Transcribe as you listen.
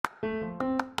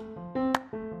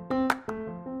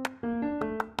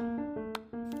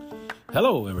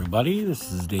Hello, everybody.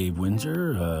 This is Dave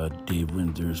Windsor, Dave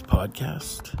Windsor's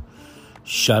podcast,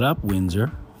 Shut Up,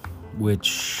 Windsor,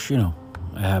 which, I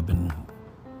have been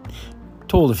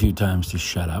told a few times to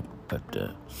shut up,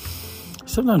 but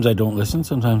sometimes I don't listen,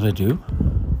 sometimes I do.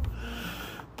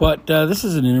 But this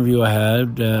is an interview I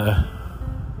had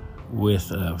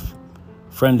with a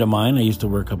friend of mine I used to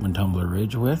work up in Tumbler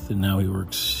Ridge with, and now he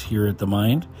works here at the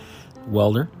mine,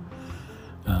 welder,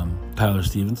 Tyler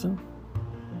Stevenson.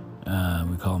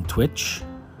 We call him Twitch.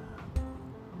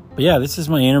 But yeah, this is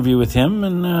my interview with him,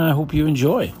 and I hope you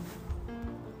enjoy.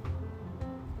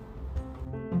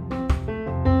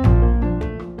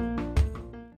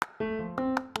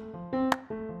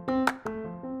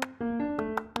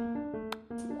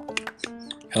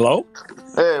 Hello?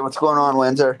 Hey, what's going on,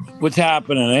 Windsor? What's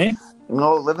happening, eh?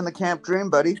 No, living the camp dream,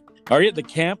 buddy. Are you at the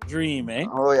camp dream, eh?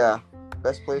 Oh, yeah.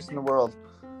 Best place in the world.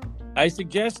 I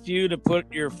suggest you to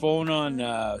put your phone on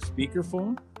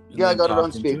speakerphone. Yeah, I got it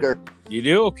on speaker. You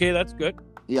do? Okay, that's good.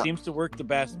 Yeah. Seems to work the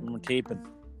best when we're taping.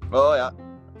 Oh, yeah.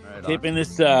 Right taping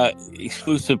this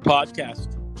exclusive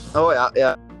podcast. Oh,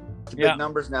 yeah. It's big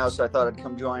numbers now, so I thought I'd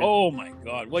come join. Oh, my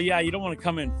God. Well, yeah, you don't want to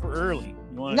come in for early.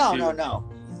 No.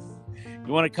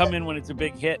 You want to come in when it's a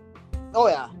big hit. Oh,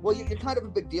 yeah. Well, you're kind of a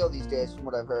big deal these days, from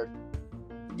what I've heard.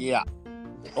 Yeah.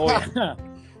 Oh, yeah.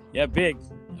 Yeah, big.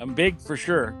 I'm big for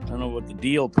sure. I don't know what the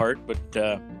deal part, but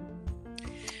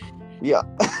yeah.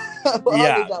 Well,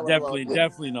 yeah, definitely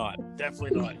not.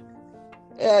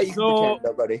 Yeah, you can pretend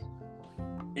though, buddy.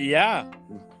 Yeah,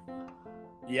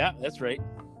 that's right.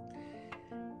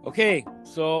 Okay,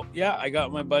 so yeah, I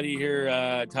got my buddy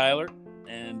here, Tyler,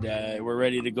 and we're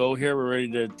ready to go here. We're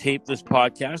ready to tape this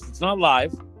podcast. It's not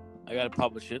live. I got to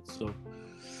publish it, so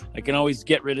I can always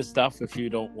get rid of stuff if you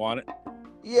don't want it.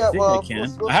 Yeah, I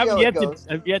can. We'll I haven't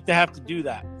yet to have to do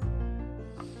that.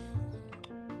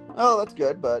 Oh, that's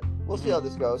good, but we'll see how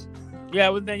this goes. Yeah,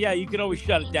 well, then, you can always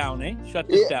shut it down, eh? Shut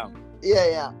this down.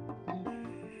 Yeah.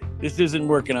 This isn't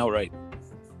working out right.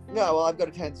 No, well, I've got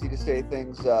a tendency to say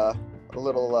things a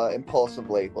little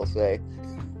impulsively, we'll say.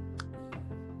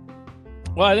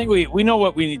 Well, I think we know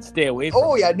what we need to stay away from.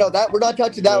 Oh, yeah, no, we're not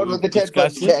touching that one with the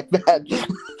 10-foot stick, man.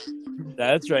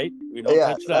 That's right. We don't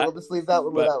touch that. We'll just leave that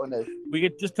one where that one is. We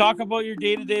could just talk about your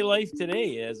day-to-day life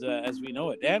today as we know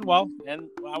it. And I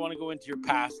want to go into your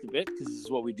past a bit because this is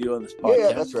what we do on this podcast.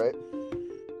 Yeah, that's right.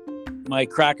 My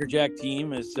Cracker Jack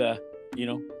team is, I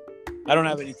don't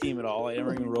have any team at all. I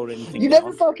never even wrote anything You down.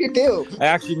 never fucking do. I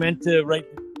actually meant to write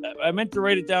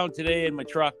it down today in my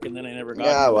truck, and then I never got it.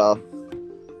 Yeah, well.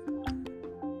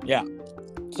 Yeah.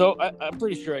 So I'm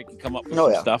pretty sure I can come up with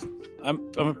some stuff.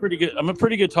 I'm a pretty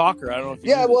good talker. I don't know if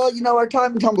you well, our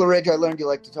time in Tumbler Ridge, I learned you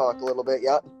like to talk a little bit,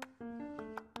 yeah.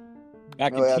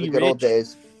 Back in the good old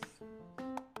days.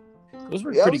 Those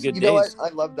were pretty good days. Know what? I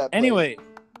love that place. Anyway,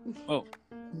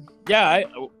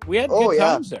 we had good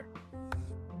times there.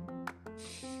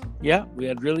 Yeah, we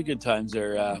had really good times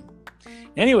there.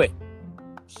 Anyway,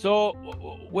 so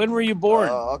when were you born?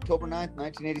 October 9th,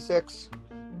 1986.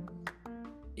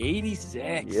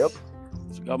 86? Yep.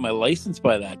 I got my license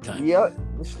by that time. Yeah,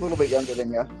 just a little bit younger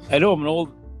than you. I know, I'm an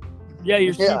old... Yeah,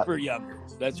 you're super younger.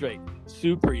 That's right.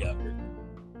 Super younger.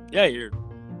 Yeah,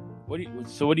 what are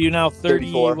you now? 30,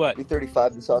 34. What? I'll be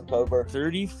 35 this October.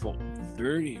 34.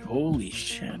 30. Holy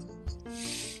shit.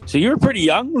 So you were pretty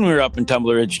young when we were up in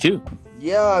Tumbler Ridge, too.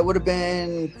 Yeah, I would have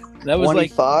been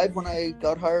 25 when I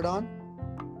got hired on.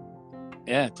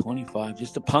 Yeah, 25.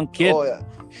 Just a punk kid. Oh, yeah.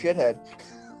 Shithead.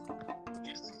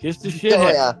 Just a shithead. Oh,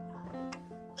 yeah.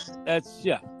 That's,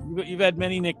 you've had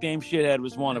many nicknames. Shithead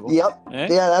was one of them. Yep. Eh?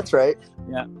 Yeah, that's right.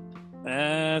 Yeah,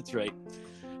 that's right.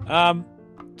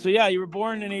 So, yeah, you were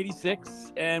born in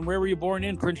 86. And where were you born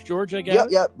in? Prince George, I guess?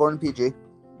 Yep, born in PG.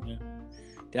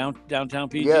 Yeah. Downtown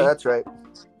PG? Yeah, that's right.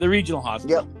 The regional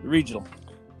hospital. Yep. The regional.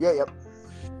 Yeah, yep.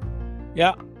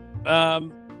 Yeah.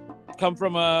 Come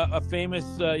from a famous,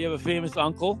 you have a famous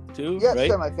uncle, too, yeah,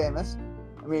 right? Semi-famous.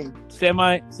 I mean...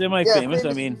 Semi-famous,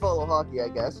 I mean... full of hockey, I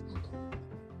guess.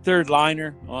 Third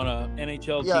liner on a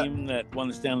NHL team that won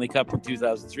the Stanley Cup in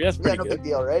 2003. That's pretty good. Big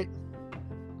deal, right?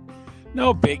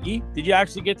 No biggie. Did you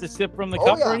actually get to sip from the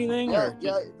cup or anything? Yeah,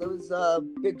 there was a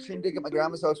big shindig at my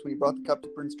grandma's house when he brought the cup to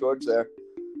Prince George there.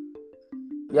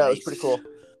 Yeah, nice. It was pretty cool.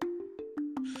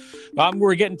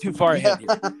 We're getting too far ahead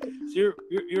here. So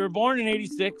you were born in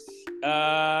 86,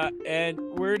 and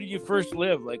where did you first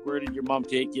live? Like, where did your mom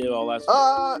take you, all that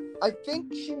stuff? I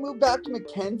think she moved back to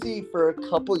Mackenzie for a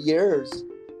couple years.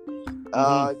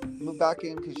 Moved back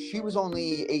in because she was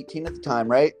only 18 at the time,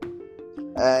 right?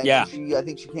 And Yeah. I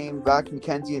think she came back to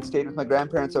Mackenzie and stayed with my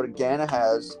grandparents out at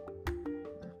Ganahaz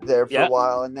there for Yeah. a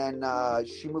while. And then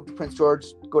she moved to Prince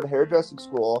George to go to hairdressing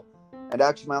school. And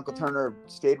actually, my Uncle Turner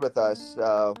stayed with us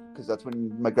because that's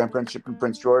when my grandparents shipped from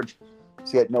Prince George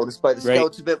to get noticed by the Right.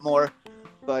 scouts a bit more.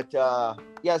 But yeah,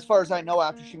 as far as I know,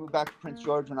 after she moved back to Prince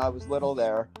George when I was little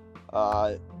there,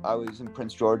 I was in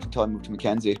Prince George until I moved to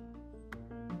Mackenzie.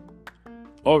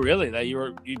 Oh, really? That you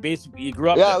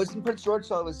grew up Yeah, there I was in Prince George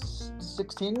till I was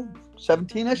 16,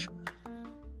 17-ish.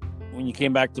 when you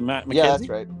came back to Mackenzie? Yeah, that's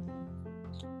right.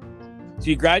 So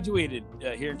you graduated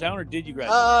here in town, or did you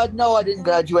graduate? No, I didn't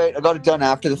graduate. I got it done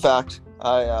after the fact.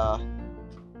 Well,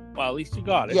 at least you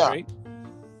got it, yeah. right?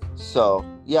 So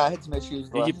yeah, I had some issues.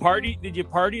 Did you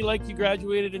party like you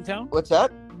graduated in town? What's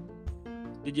that?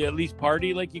 Did you at least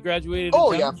party like you graduated in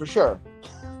Oh town? yeah, for sure.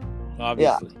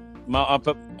 Obviously. Up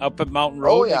at Mountain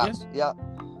Road, Oh yeah, I guess?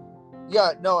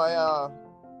 yeah. No,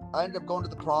 I ended up going to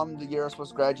the prom the year I was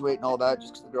supposed to graduate and all that,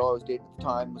 just because the girl I was dating at the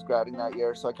time was graduating that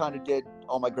year. So I kind of did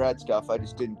all my grad stuff. I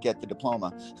just didn't get the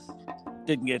diploma.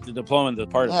 Didn't get the diploma, the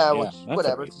part of Yeah, it. which That's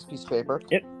whatever. okay. It's just a piece of paper.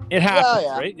 It happens,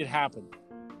 Yeah. right? It happened.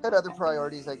 Had other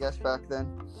priorities, I guess, back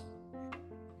then.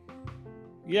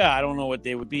 Yeah, I don't know what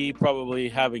they would be. Probably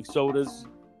having sodas.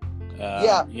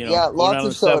 Yeah, going lots down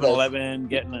of to sodas. 7-Eleven,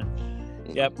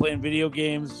 playing video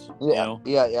games. Yeah,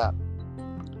 Yeah.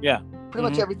 Pretty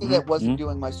much everything that wasn't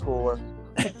doing my schoolwork.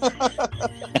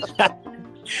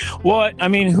 Well, I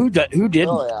mean, who didn't?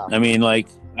 Oh yeah. I mean, like,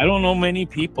 I don't know many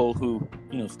people who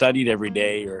studied every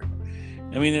day, or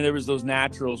I mean, there was those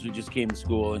naturals who just came to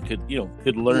school and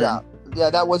could learn. Yeah,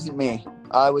 that wasn't me.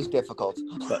 I was difficult.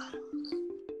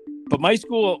 But my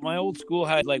old school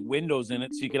had like windows in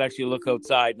it, so you could actually look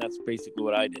outside, and that's basically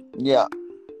what I did. Yeah.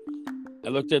 I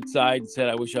looked outside and said,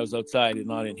 "I wish I was outside and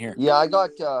not in here." Yeah, I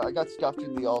got stuffed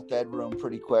in the alt ed room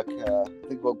pretty quick. I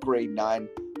think about grade 9.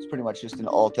 It was pretty much just an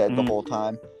alt ed the whole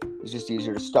time. It was just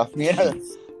easier to stuff me in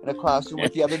a classroom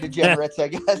with the other degenerates, I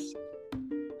guess.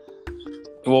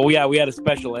 Well, yeah, we had a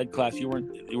special ed class. You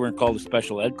weren't called a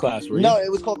special ed class, were you? No,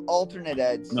 it was called alternate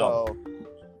ed. So.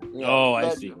 Yeah, oh, I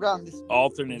see.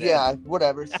 Alternate ed. Yeah,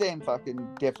 whatever. Same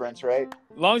fucking difference, right?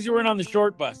 As long as you weren't on the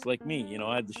short bus like me,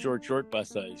 I had the short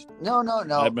bus. No.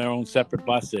 I had my own separate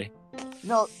bus.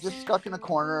 No, just stuck in a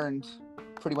corner and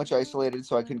pretty much isolated,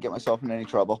 so I couldn't get myself in any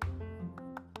trouble.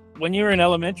 When you were in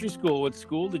elementary school, what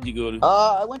school did you go to?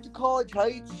 I went to College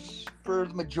Heights for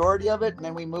the majority of it, and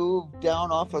then we moved down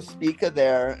off of Spica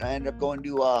there, and I ended up going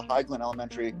to Highland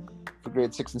Elementary for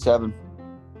grade 6 and 7.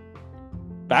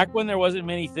 Back when there wasn't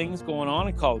many things going on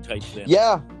in College Heights then.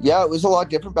 Yeah, it was a lot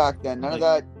different back then. None of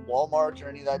that Walmart or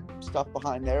any of that stuff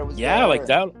behind there was there. Like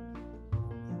that.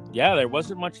 Yeah, there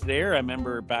wasn't much there, I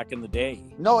remember, back in the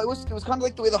day. No, it was kind of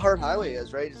like the way the Hart Highway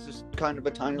is, right? It's just kind of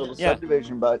a tiny little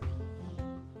subdivision, but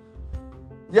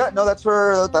yeah, no, that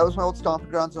was my old stomping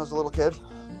grounds when I was a little kid.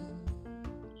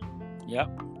 Yeah.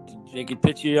 They could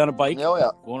pitch you on a bike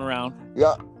going around.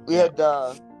 Yeah, we had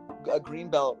a green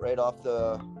belt right off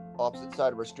the opposite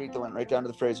side of our street that went right down to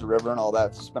the Fraser River and all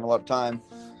that. So spent a lot of time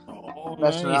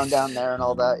messing around down there and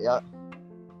all that. Yeah.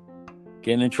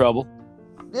 Getting in trouble?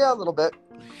 Yeah, a little bit.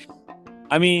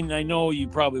 I mean, I know you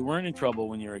probably weren't in trouble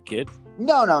when you were a kid.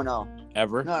 No.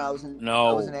 Ever? No, I was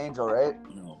an angel, right?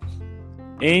 No.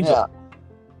 Angel. Yeah.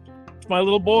 It's my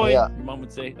little boy. Yeah. Your mom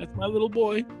would say, "That's my little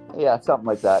boy." Yeah, something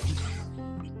like that.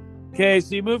 Okay,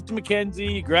 so you moved to Mackenzie,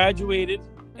 you graduated.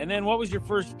 And then what was your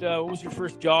first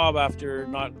job after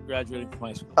not graduating from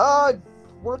high school?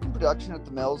 Worked in production at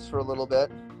the mills for a little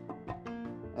bit.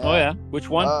 Oh yeah, which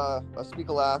one?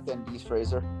 Speakalath and East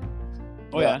Fraser.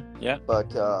 Oh yeah.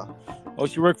 But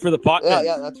she worked for the pot.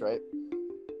 Yeah, that's right.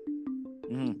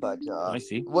 Mm-hmm. But I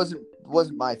see. It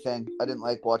wasn't my thing. I didn't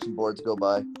like watching boards go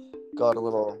by. Got a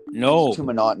little too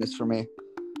monotonous for me.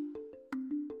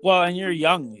 Well, and you're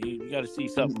young. You got to see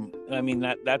something. I mean,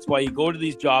 that's why you go to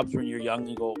these jobs when you're young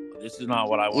and go, "This is not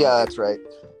what I want." Yeah, that's right.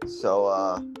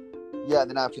 So,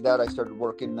 then after that, I started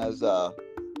working as a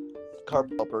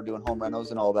carpet helper, doing home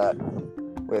renos and all that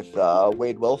with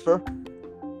Wade Wilfer.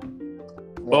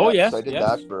 Yes. So I did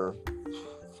that for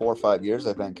 4 or 5 years,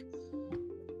 I think.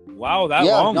 Wow, that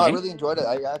long. I really enjoyed it.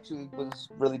 I actually was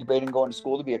really debating going to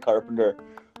school to be a carpenter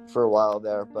for a while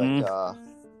there, but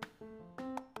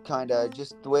kind of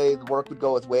just the way the work would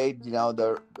go with Wade,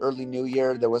 the early new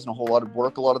year, there wasn't a whole lot of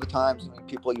work a lot of the times.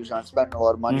 People usually aren't spending a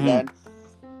lot of money then.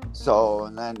 So,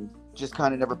 and then just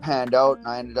kind of never panned out, and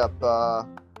I ended up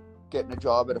getting a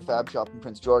job at a fab shop in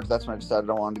Prince George. That's when I decided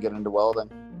I wanted to get into welding.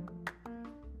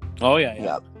 Oh,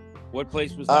 yeah. What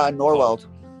place was that? Norweld.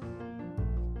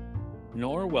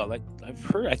 Norweld.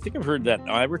 I think I've heard that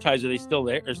advertiser. Are they still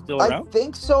there? Are still I around?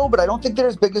 think so, but I don't think they're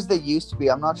as big as they used to be.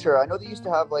 I'm not sure. I know they used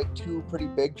to have like 2 pretty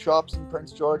big shops in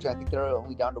Prince George. I think they're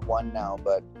only down to 1 now,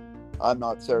 but I'm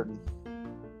not certain.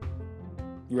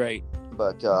 Right.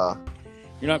 But you're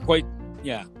not quite.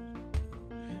 Yeah.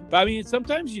 But I mean,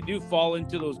 sometimes you do fall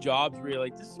into those jobs where you're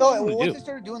like, this is what I want to once do. I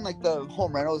started doing like the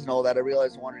home rentals and all that, I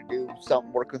realized I wanted to do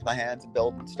something, work with my hands and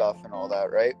building stuff and all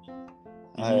that, right?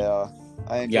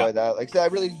 I enjoy that. Like I said, I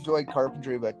really enjoyed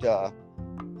carpentry, but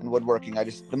and woodworking.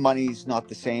 The money's not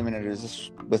the same in it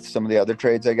as with some of the other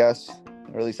trades, I guess.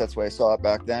 Or at least that's the way I saw it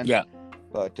back then. Yeah.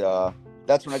 But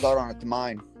that's when I got on at the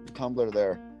mine, the tumbler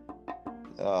there.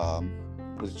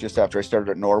 It was just after I started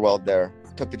at Norweld there.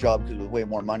 Took the job because it was way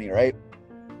more money, right?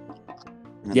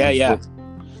 And Yeah.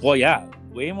 Well, yeah.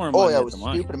 Way more money. Oh, yeah. It was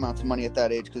stupid amounts of money at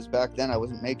that age because back then I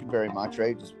wasn't making very much,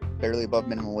 right? Just barely above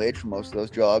minimum wage for most of those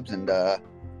jobs. And,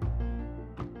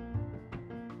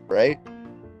 right?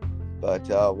 But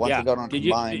once I got on the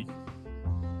mine.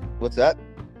 What's that?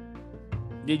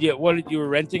 You were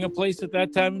renting a place at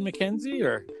that time in Mackenzie,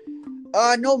 or?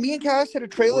 No, me and Cass had a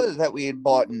trailer that we had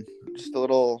bought in just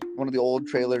one of the old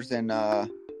trailers in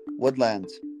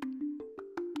Woodlands.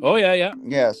 Oh yeah.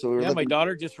 Yeah, so we were my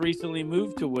daughter just recently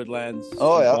moved to Woodlands.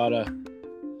 Oh yeah.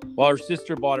 Her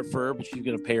sister bought it for her, but she's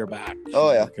gonna pay her back.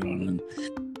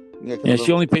 Yeah,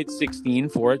 she only paid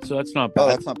 $16 for it, so that's not bad. Oh,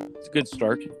 that's not bad. It's a good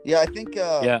start. Yeah, I think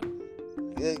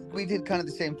we did kind of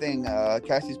the same thing.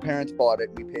 Cassie's parents bought it,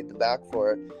 and we paid them back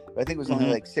for it. But I think it was only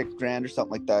like $6,000 or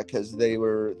something like that because they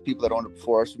were people that owned it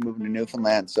before us were moving to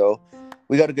Newfoundland. So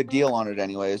we got a good deal on it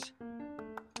anyways.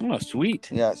 Oh, sweet.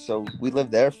 Yeah, so we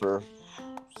lived there for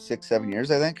 6-7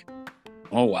 years, I think.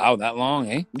 Oh, wow. That long,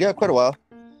 eh? Yeah, quite a while.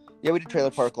 Yeah, we did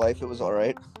trailer park life. It was all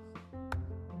right.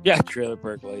 Yeah, trailer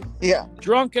park life. Yeah.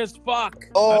 Drunk as fuck.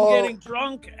 Oh. I'm getting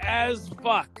drunk as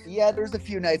fuck. Yeah, there's a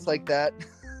few nights like that.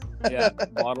 Yeah,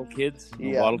 bottle kids.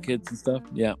 Bottle kids and stuff.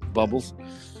 Yeah, bubbles.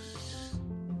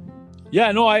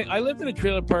 Yeah, no, I lived in a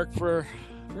trailer park for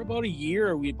about a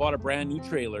year. We bought a brand new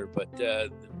trailer, but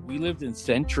we lived in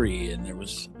Century, and there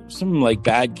was some like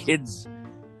bad kids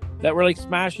that were like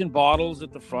smashing bottles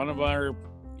at the front of our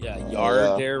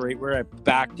yard there, right where I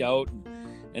backed out.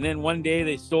 And then one day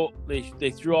they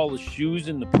threw all the shoes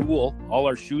in the pool, all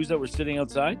our shoes that were sitting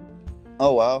outside.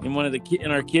 Oh wow! In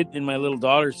my little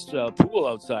daughter's pool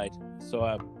outside. So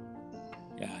I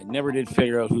never did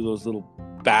figure out who those little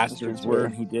bastards were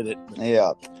and who did it.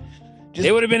 Yeah,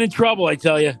 they would have been in trouble, I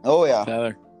tell you. Oh yeah,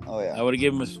 Tyler. Oh yeah. I would have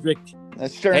given them a strict.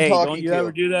 Hey, don't you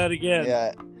ever do that again?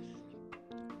 Yeah.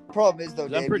 Problem is though,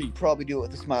 Dave, you probably do it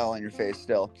with a smile on your face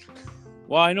still.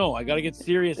 Well, I know. I got to get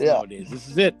serious nowadays. This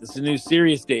is it. This is a new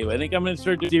serious Dave. I think I'm going to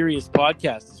start doing serious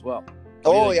podcast as well.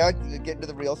 Yeah, get into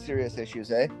the real serious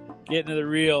issues, eh? Get into the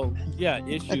real,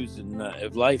 issues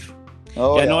of life.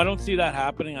 Oh yeah. No, I don't see that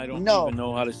happening. I don't even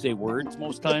know how to say words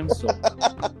most times. So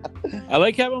I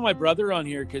like having my brother on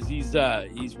here because he's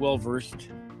well versed.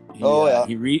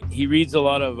 He reads a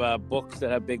lot of books that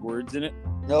have big words in it.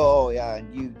 Oh yeah,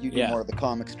 and you do more of the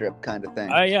comic strip kind of thing.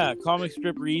 Comic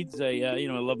strip reads. I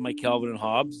love my Calvin and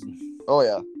Hobbes. Oh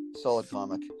yeah, solid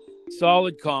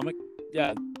comic.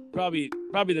 Yeah, probably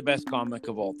the best comic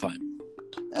of all time.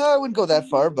 I wouldn't go that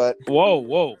far, but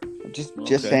whoa, just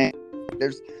saying.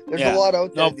 There's a lot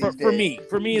out there. No,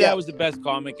 for me, that was the best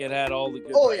comic. It had all the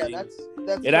good. Writing.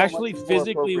 That's. It actually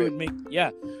physically would make.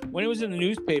 Yeah, when it was in the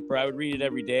newspaper, I would read it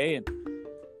every day, and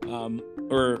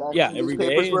every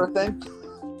day. Newspapers were a thing.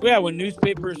 Yeah, when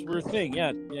newspapers were a thing.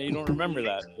 Yeah, you don't remember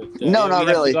that. But, no, not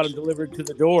really. Got them delivered to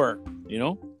the door. You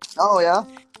know. Oh yeah.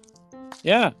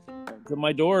 Yeah, to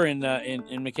my door in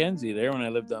Mackenzie there when I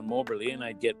lived on Moberly, and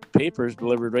I'd get papers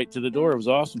delivered right to the door. It was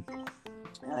awesome.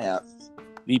 Yeah.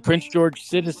 The Prince George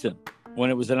Citizen,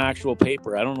 when it was an actual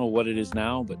paper. I don't know what it is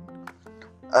now, but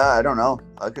I don't know.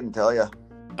 I couldn't tell you.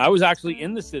 I was actually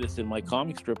in the Citizen. My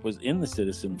comic strip was in the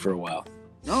Citizen for a while.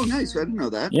 Oh, nice. I didn't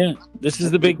know that. Yeah, this is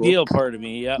the big deal part of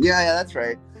me. Yeah. Yeah, that's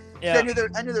right. Yeah. So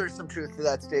I knew there was some truth to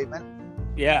that statement.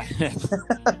 Yeah.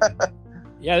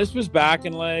 Yeah, this was back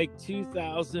in like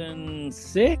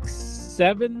 2006,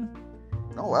 2007.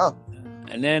 Oh wow.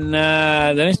 And then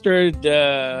I started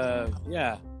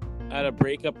I had a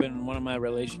breakup in one of my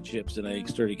relationships, and I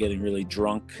started getting really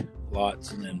drunk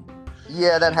lots, and then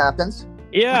that happens.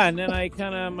 Yeah, and then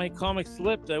my comic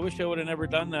slipped. I wish I would have never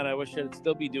done that. I wish I'd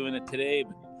still be doing it today.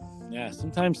 But yeah,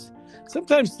 sometimes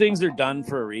things are done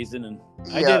for a reason. And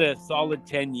I did a solid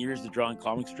 10 years of drawing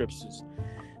comic strips.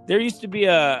 There used to be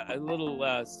a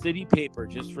little city paper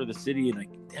just for the city, and I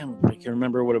can't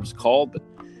remember what it was called. But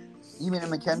you mean in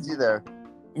Mackenzie there?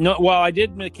 No, well, I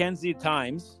did Mackenzie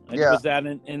Times. I was that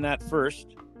in that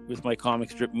first. with my comic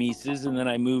strip Mises, and then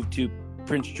I moved to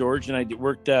Prince George, and I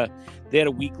worked. They had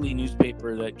a weekly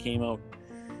newspaper that came out.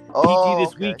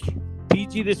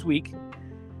 PG this week,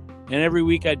 and every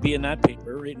week I'd be in that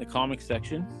paper, right in the comic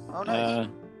section. Oh, nice.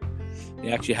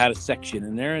 They actually had a section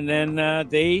in there, and then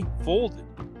they folded.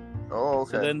 Oh,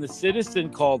 okay. So then the Citizen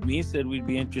called me, said we'd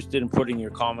be interested in putting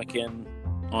your comic in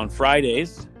on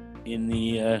Fridays in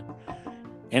the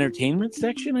entertainment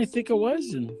section, I think it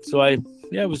was. And so it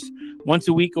was once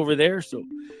a week over there. So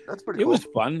that's pretty cool. It was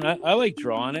fun. I like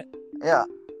drawing it. Yeah.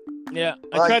 Yeah.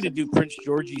 I tried to do Prince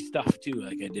George-y stuff too.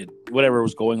 Like I did whatever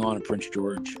was going on in Prince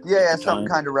George. Yeah, something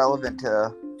kind of relevant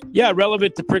to. Yeah,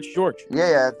 relevant to Prince George.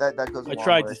 Yeah, that goes. I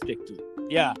tried to stick to it.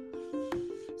 Yeah.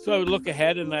 So I would look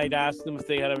ahead and I'd ask them if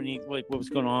they had any, like, what was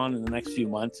going on in the next few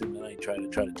months, and then I try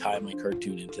to tie my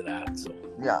cartoon into that. So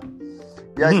yeah,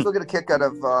 I still get a kick out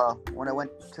of when I went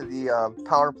to the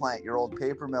power plant, your old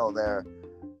paper mill there,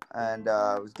 and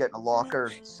I was getting a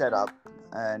locker set up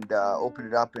and opened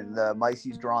it up, and the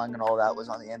Mises drawing and all that was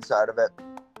on the inside of it.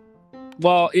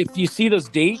 Well, if you see those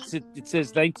dates, it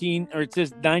says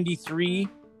 93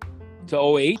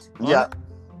 to 08. Yeah.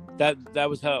 That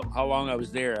was how long I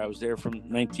was there. I was there from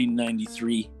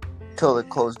 1993 till it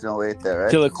closed in 08 there,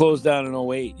 right? Till it closed down in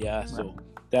 08, yeah. So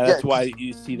that's why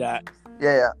you see that.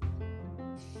 Yeah.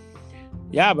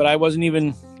 Yeah, but I wasn't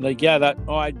even I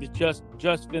was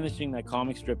just finishing that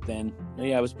comic strip then.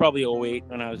 Yeah, it was probably 08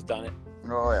 when I was done it.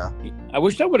 Oh yeah. I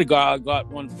wish I would have got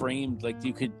one framed. Like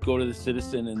you could go to the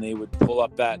Citizen and they would pull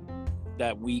up that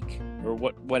week or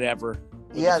whatever.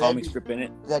 With the comic strip in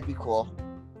it. That'd be cool.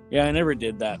 Yeah, I never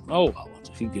did that. Oh, well,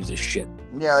 who gives a shit?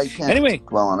 Yeah, you can't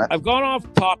dwell on it. I've gone off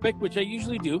topic, which I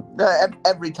usually do.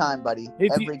 Every time, buddy.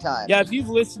 Every time. Yeah, if you've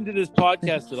listened to this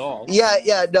podcast at all.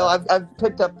 Yeah. No, I've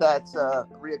picked up that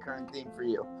reoccurring theme for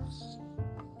you.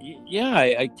 Yeah,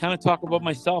 I kind of talk about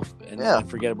myself and I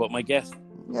forget about my guest.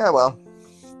 Yeah, well.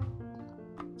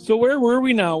 So where were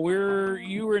we now?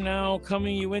 You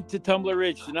went to Tumbler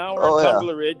Ridge. So now we're at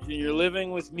Tumbler Ridge, and you're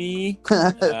living with me,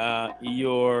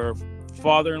 your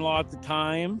father-in-law at the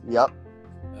time. Yep.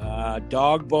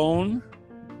 Dog Bone.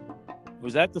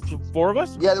 Was that the four of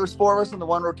us? Yeah, there was four of us in the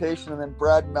one rotation, and then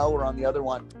Brad and Mel were on the other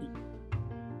one.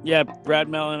 Yeah, Brad,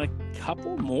 Mel, and a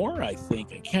couple more, I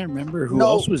think. I can't remember who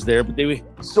else was there, but they were...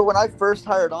 So when I first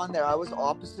hired on there, I was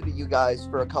opposite of you guys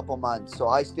for a couple months. So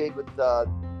I stayed with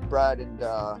Brad and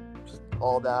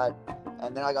all that,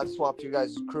 and then I got swapped to you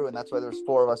guys' crew, and that's why there's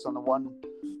four of us on the one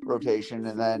rotation,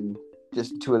 and then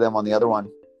just two of them on the other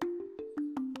one.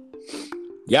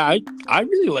 Yeah, I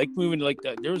really like moving like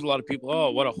that. There was a lot of people,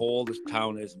 oh, what a hole this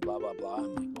town is, and blah blah blah.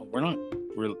 I'm like, well,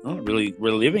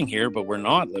 we're living here, but we're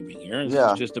not living here.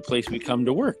 It's just a place we come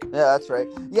to work. Yeah, that's right.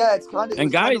 Yeah, it's kind of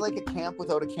like a camp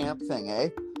without a camp thing, eh?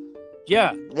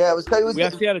 Yeah. Yeah, it was we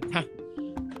actually had a time.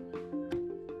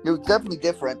 It was definitely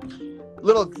different.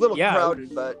 Little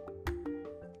crowded, but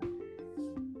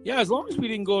yeah, as long as we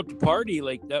didn't go to party,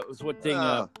 like that was what thing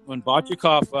when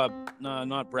Botchikoff,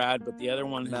 not Brad, but the other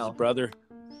one, his brother.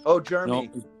 Oh, Jeremy.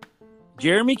 No,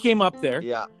 Jeremy came up there.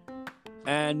 Yeah.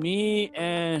 And me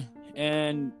and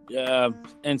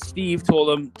Steve told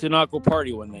him to not go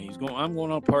party one night. I'm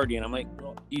going out party, and I'm like,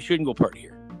 well, you shouldn't go party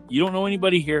here. You don't know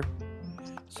anybody here.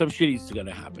 Some shitty's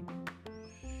gonna happen.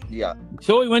 Yeah.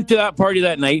 So we went to that party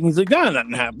that night, and he's like,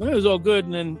 nothing happened. It was all good.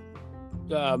 And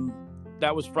then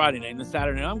that was Friday night. And then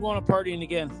Saturday night, I'm going to partying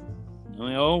again. I'm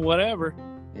like, oh, whatever.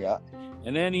 Yeah.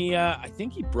 And then I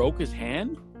think he broke his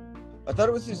hand. I thought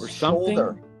it was his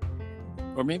shoulder.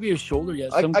 Or maybe his shoulder,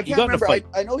 yes. I can't remember.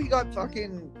 I know he got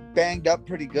fucking banged up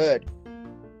pretty good.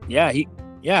 Yeah,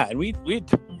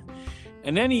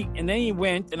 and then he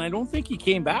went, and I don't think he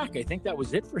came back. I think that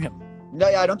was it for him. No,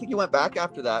 I don't think he went back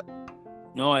after that.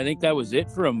 No, I think that was it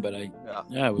for him. But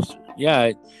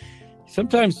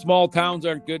sometimes small towns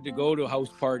aren't good to go to house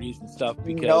parties and stuff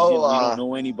because you don't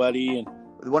know anybody.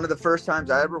 And one of the first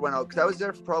times I ever went out, because I was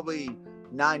there for probably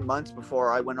 9 months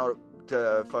before I went out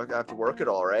to after work at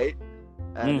all, right?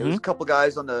 And there was a couple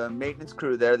guys on the maintenance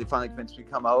crew there. They finally convinced me to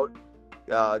come out,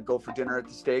 go for dinner at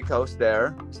the steakhouse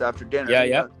there. So after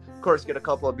dinner, of course, get a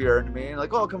couple of beer into me and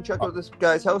like, oh, come check out this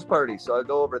guy's house party. So I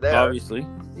go over there. Obviously.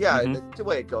 Yeah, it's the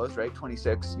way it goes, right?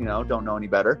 26, don't know any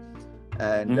better.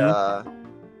 And I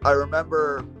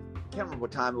remember, can't remember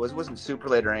what time it was. It wasn't super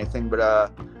late or anything,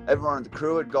 but everyone on the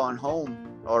crew had gone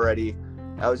home already.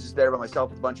 I was just there by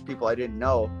myself with a bunch of people I didn't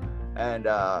know. And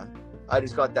I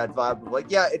just got that vibe of like,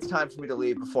 yeah, it's time for me to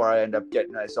leave before I end up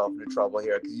getting myself into trouble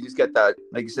here. Because you just get that,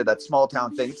 like you said, that small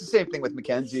town thing. It's the same thing with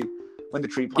Mackenzie when the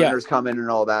tree planters come in and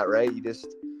all that, right? You just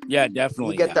Yeah,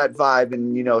 definitely. You get that vibe,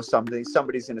 and you know somebody's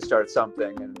going to start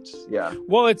something, and yeah.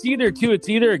 Well, it's either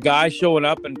a guy showing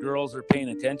up and girls are paying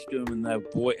attention to him, and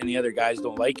the other guys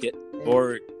don't like it,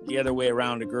 or the other way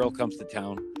around, a girl comes to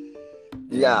town.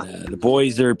 And, the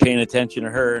boys are paying attention to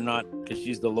her, not because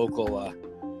she's the local,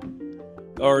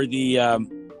 or the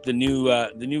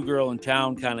new girl in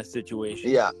town kind of situation.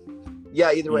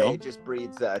 Yeah, either way, it just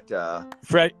breeds that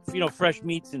fresh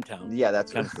meats in town. Yeah,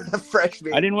 that's kind of fresh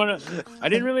meat. I didn't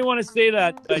really want to say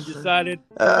that. I decided,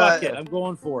 fuck it, I'm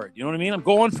going for it. You know what I mean? I'm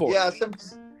going for it. Yeah,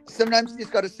 sometimes you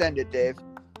just got to send it, Dave.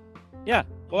 Yeah,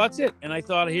 well, that's it. And I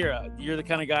thought, here, you're the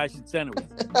kind of guy I should send it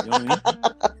with. You know what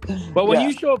I mean? But when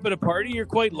you show up at a party, you're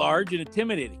quite large and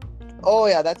intimidating. Oh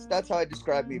yeah, that's how I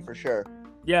describe me for sure.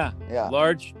 Yeah,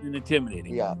 large and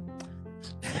intimidating. Yeah.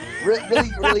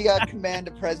 really command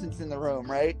a presence in the room,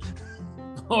 right?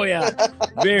 Oh yeah,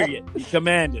 very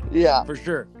commanded. Yeah, for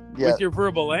sure. With your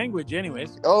verbal language,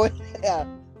 anyways. Oh yeah,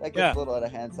 that gets a little out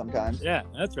of hand sometimes. Yeah,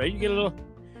 that's right. You get a little.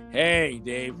 Hey,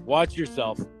 Dave, watch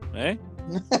yourself, eh?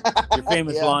 Your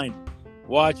famous line.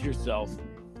 Watch yourself.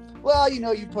 Well,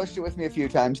 you pushed it with me a few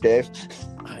times, Dave.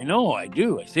 I know, I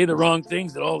do. I say the wrong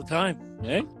things all the time,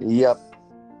 eh? Yep.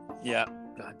 Yeah.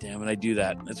 God damn it, I do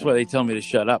that. That's why they tell me to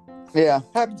shut up. Yeah,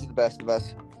 happens to the best of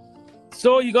us.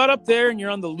 So you got up there and you're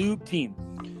on the lube team,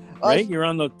 right? You're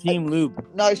on the team lube.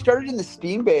 No, I started in the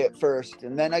steam bay at first,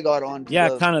 and then I got on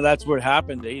to kind of that's what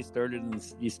happened. You start in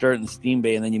the steam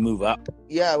bay, and then you move up.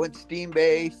 Yeah, I went steam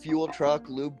bay, fuel truck,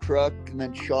 lube truck, and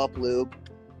then shop lube.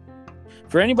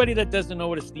 For anybody that doesn't know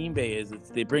what a steam bay is,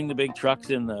 they bring the big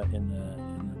trucks in the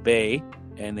bay,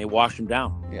 and they wash them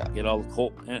down. Yeah. Get all the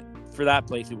coal. And for that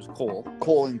place, it was coal.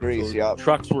 Coal and grease, so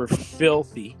trucks were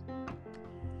filthy.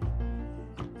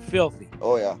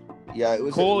 Oh yeah, it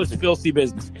was. Coal is filthy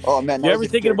business. Oh man, if you're ever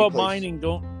thinking about mining,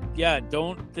 don't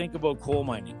think about coal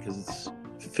mining because it's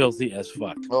filthy as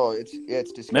fuck. Oh, it's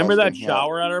disgusting. Remember that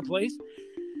shower at our place?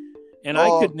 And I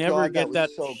could never get that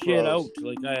so shit gross. out.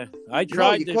 Like I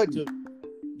tried to.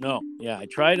 No, yeah, I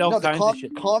tried all kinds of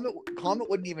shit. Comet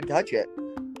wouldn't even touch it.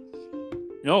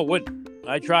 No, it wouldn't.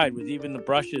 I tried with even the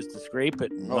brushes to scrape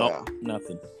it.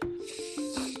 Nothing.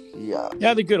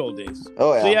 Yeah, the good old days.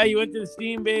 Oh yeah. So you went to the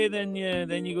steam bay, then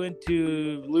you go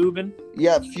into lubing.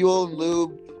 Yeah, fuel and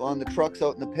lube on the trucks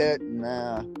out in the pit, and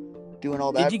doing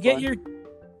all that.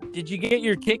 Did you get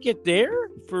your ticket there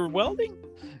for welding?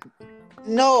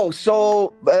 No.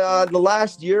 So the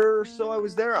last year or so I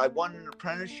was there, I won an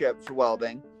apprenticeship for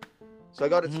welding. So I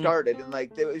got it started, and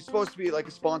it was supposed to be like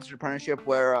a sponsored apprenticeship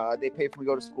where they pay for me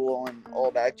to go to school and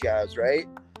all that jazz, right?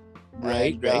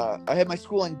 Right. I had my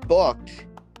schooling booked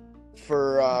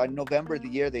for November the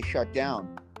year they shut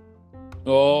down.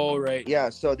 Oh, right. Yeah,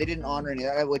 so they didn't honor any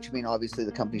of that, which obviously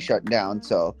the company's shutting down.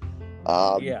 So,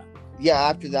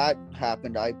 after that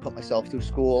happened, I put myself through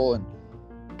school and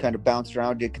kind of bounced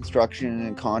around, did construction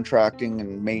and contracting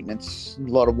and maintenance, a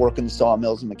lot of work in the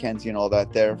sawmills and Mackenzie and all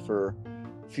that there for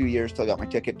a few years till I got my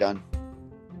ticket done.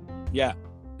 Yeah,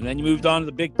 and then you moved on to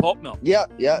the big pulp mill. Yeah,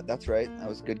 that's right. That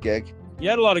was a good gig. You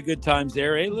had a lot of good times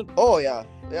there, eh? Oh, yeah.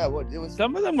 Yeah, it was.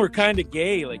 Some of them were kind of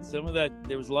gay. Like some of that,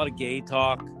 there was a lot of gay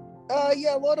talk. A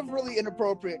lot of really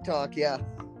inappropriate talk. Yeah.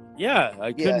 Yeah,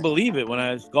 I couldn't believe it when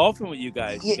I was golfing with you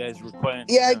guys. You guys were quite.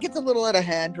 Yeah, it gets a little out of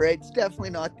hand, right? It's definitely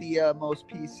not the most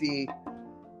PC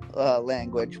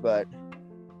language, but.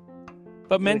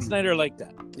 But men's night are like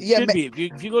that. It should be.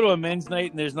 If you go to a men's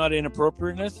night and there's not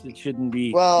inappropriateness, it shouldn't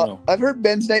be. Well, I've heard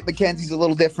men's night Mackenzie's a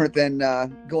little different than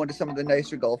going to some of the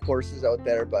nicer golf courses out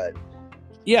there, but.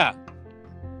 Yeah.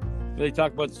 They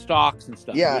talk about stocks and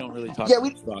stuff. Yeah. We don't really talk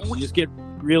about stocks. We just get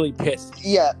really pissed.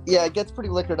 Yeah, it gets pretty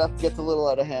liquored up, gets a little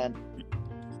out of hand.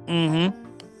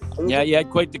 Mm-hmm. Yeah, you had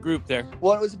quite the group there.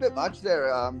 Well, it was a bit much there,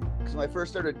 because when I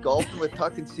first started golfing with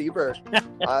Tuck and Sieber,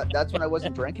 that's when I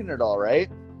wasn't drinking at all, right?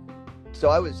 So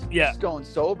I was stone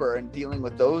sober and dealing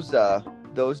with those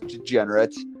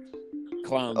degenerates.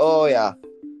 Clowns. Oh, yeah.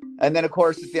 And then, of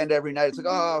course, at the end of every night, it's like,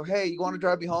 oh, hey, you want to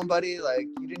drive me home, buddy? Like,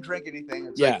 you didn't drink anything.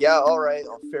 It's like, yeah, all right,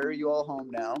 I'll ferry you all home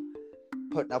now.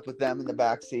 Putting up with them in the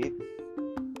back seat.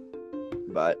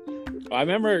 But I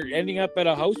remember ending up at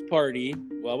a house party.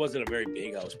 Well, it wasn't a very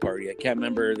big house party. I can't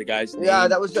remember the guy's name. Yeah,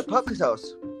 that was at Putman's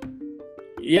house.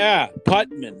 Yeah,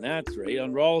 Putman. That's right,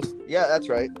 on Ralston. Yeah, that's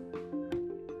right.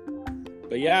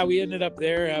 But yeah, we ended up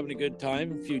there having a good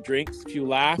time. A few drinks, a few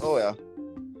laughs. Oh, yeah.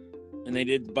 And they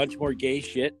did a bunch more gay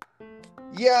shit.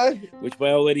 Yeah. Which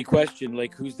my old lady questioned,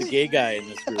 like, who's the gay guy in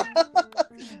this group?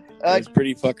 It was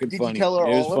pretty fucking funny. Did you tell her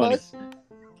it was all funny. of us?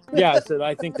 Yeah, I said,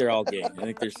 I think they're all gay. I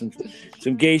think there's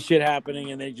some gay shit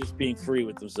happening and they're just being free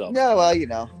with themselves. Yeah, well, you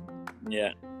know.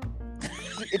 Yeah.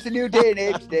 it's a new day and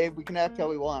age, Dave. We can act how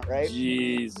we want, right?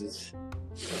 Jesus.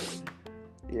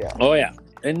 Yeah. Oh yeah.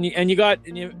 And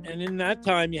in that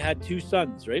time you had 2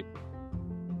 sons, right?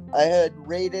 I had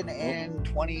Raiden in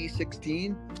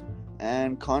 2016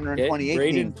 and Connor in 2018.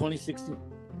 Raiden 2016.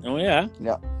 Oh yeah.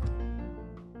 Yeah.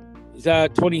 He's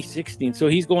 2016. So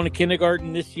he's going to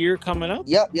kindergarten this year coming up?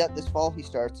 Yep, this fall he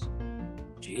starts.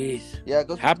 Jeez. Yeah, it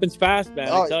goes happens fast, man.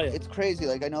 I tell you. It's crazy.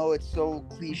 Like, I know it's so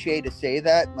cliche to say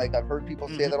that. Like, I've heard people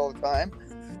say that all the time.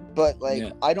 But, like,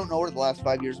 I don't know where the last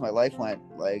 5 years of my life went.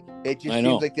 Like, it just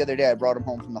seems like the other day I brought him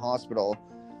home from the hospital,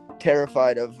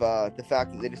 terrified of the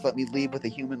fact that they just let me leave with a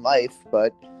human life.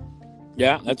 But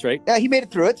yeah, that's right. Yeah, he made it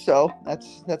through it, so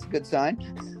that's a good sign.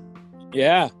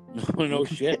 Yeah. No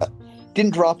shit. Yeah.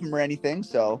 Didn't drop him or anything,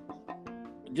 so.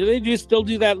 Do they just still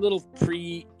do that little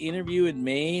pre-interview in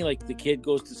May? Like the kid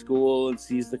goes to school and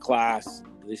sees the class.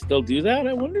 Do they still do that?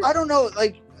 I wonder. I don't know.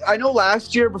 Like, I know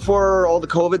last year before all the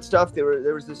COVID stuff,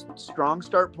 there was this Strong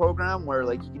Start program where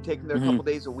like you can take them there a couple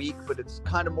days a week, but it's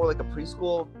kind of more like a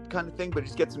preschool kind of thing. But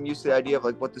just get them used to the idea of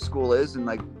like what the school is and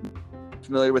like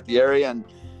familiar with the area and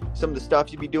some of the stuff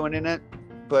you'd be doing in it.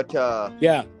 But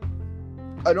yeah,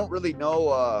 I don't really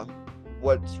know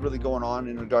what's really going on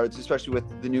in regards, especially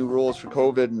with the new rules for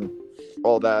COVID and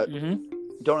all that.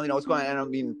 Don't really know what's going on. And I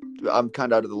mean, I'm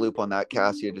kind of out of the loop on that.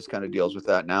 Cassia just kind of deals with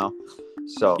that now.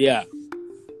 So yeah,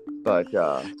 but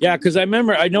yeah, because I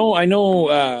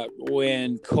know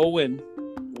when Cohen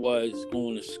was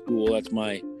going to school.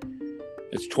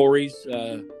 It's Tori's.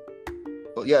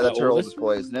 Well, yeah, that's her oldest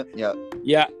boy, isn't it? Yeah.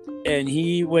 Yeah, and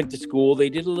he went to school.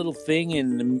 They did a little thing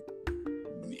in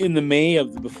the May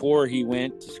before he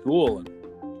went to school.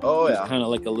 And kind of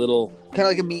like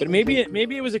a meet. But maybe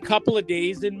it was a couple of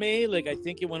days in May. Like I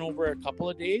think it went over a couple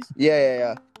of days.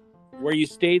 Yeah. Where you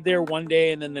stayed there one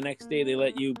day and then the next day they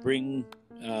let you bring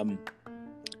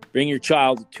your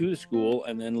child to the school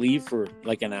and then leave for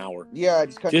like an hour. Yeah,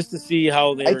 just to see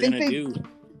how they were going to do.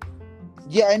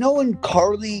 Yeah, I know when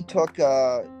Carly took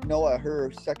Noah,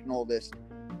 her second oldest,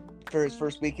 for his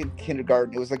first week in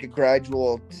kindergarten, it was like a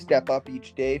gradual step up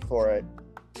each day for it.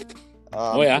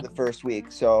 For the first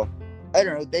week. So I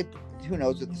don't know. Who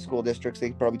knows with the school districts?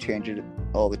 They probably change it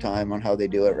all the time on how they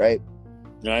do it, right?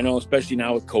 Yeah, I know, especially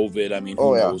now with COVID. I mean,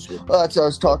 who knows? Well, that's what I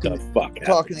was talking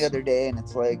the other day, and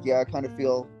it's like, yeah, I kind of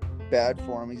feel bad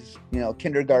for him. He's,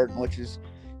 kindergarten, which is,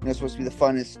 supposed to be the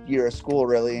funnest year of school,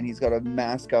 really, and he's got to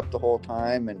mask up the whole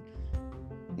time and,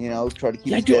 try to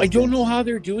keep. I don't know how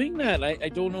they're doing that. I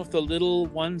don't know if the little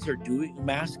ones are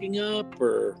masking up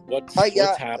or what's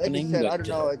happening. Like I said, I don't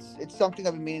know. It's something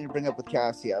I've been meaning to bring up with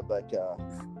Cassia, but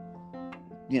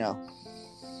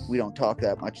we don't talk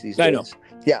that much these days. I know.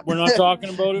 Yeah, we're not talking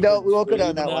about it. No, we won't go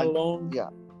down that one. Alone.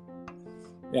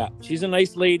 Yeah. She's a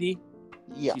nice lady.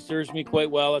 Yeah, she serves me quite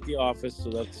well at the office,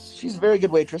 so she's a very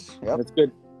good waitress. Yeah, that's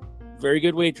good. Very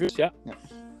good waitress. Yeah.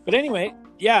 But anyway.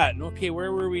 Yeah, okay,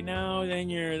 where were we now? Then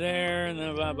you're there, and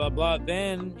then blah, blah, blah.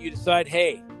 Then you decide,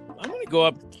 hey, I'm going to go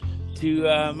up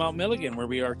to Mount Milligan, where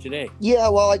we are today. Yeah,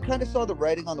 well, I kind of saw the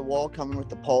writing on the wall coming with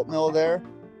the pulp mill there.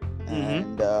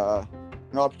 And an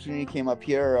opportunity came up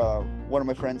here. One of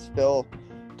my friends, Phil,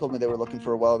 told me they were looking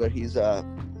for a welder. He's a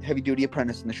heavy-duty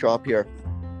apprentice in the shop here.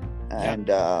 And,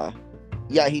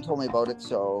 he told me about it,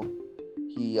 so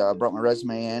he brought my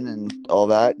resume in and all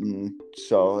that, and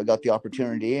so I got the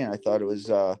opportunity, and I thought it was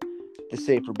the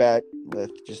safer bet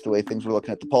with just the way things were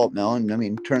looking at the pulp mill. And I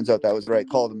mean, turns out that was the right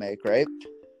call to make, right?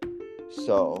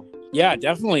 So yeah,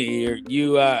 definitely.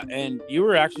 You and you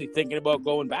were actually thinking about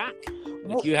going back.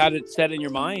 Like you had it set in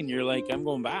your mind. You're like, I'm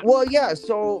going back. Well, yeah.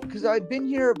 So because I'd been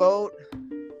here about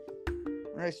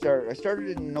when I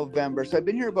started in November, so I've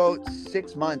been here about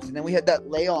 6 months, and then we had that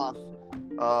layoff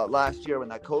last year when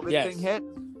that COVID thing hit.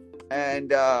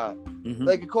 And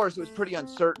of course, it was pretty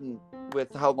uncertain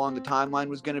with how long the timeline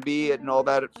was going to be and all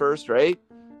that at first, right?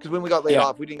 Because when we got laid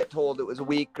off, we didn't get told it was a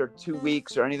week or 2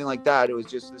 weeks or anything like that. It was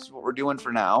just, this is what we're doing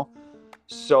for now.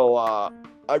 So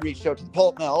I reached out to the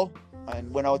pulp mill and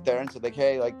went out there and said, like,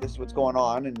 hey, like, this is what's going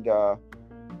on. And,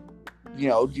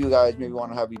 do you guys maybe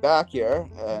want to have me back here?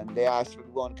 And they asked if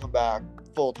we want to come back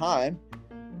full time.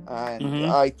 And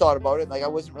I thought about it. Like, I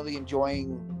wasn't really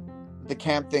enjoying the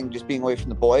camp thing, just being away from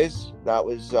the boys. That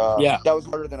was that was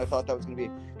harder than I thought that was going to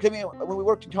be. Because I mean, when we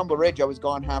worked in Tumble Ridge, I was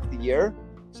gone half the year,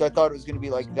 so I thought it was going to be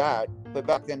like that. But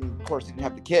back then, of course, I didn't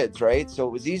have the kids, right? So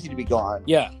it was easy to be gone.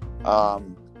 Yeah.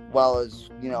 While as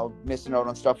missing out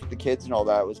on stuff with the kids and all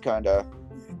that was kind of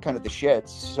the shits.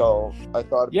 So I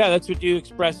thought. Yeah, that's what you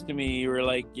expressed to me. You were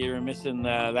like, you were missing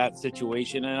that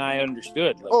situation, and I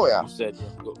understood. Like, you said,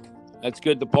 that's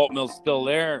good. The pulp mill's still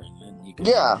there. And you can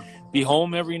be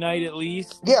home every night at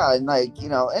least. Yeah, and like,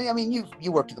 and I mean,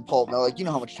 you worked at the pulp mill, like,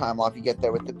 how much time off you get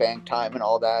there with the bank time and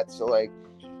all that. So like,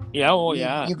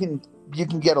 yeah, you can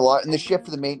get a lot. And the shift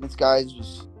for the maintenance guys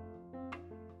was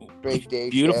straight day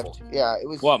beautiful shift. Yeah, it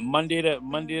was what, Monday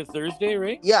to Thursday,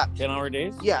 right? Yeah, 10-hour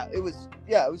days. Yeah, it was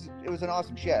an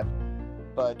awesome shift.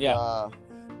 But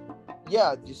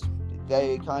just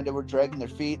they kind of were dragging their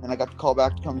feet, and then I got the call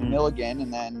back to come to the mill again,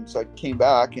 and then so I came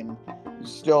back and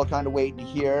still kind of waiting to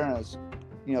hear, and I was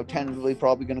tentatively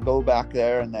probably going to go back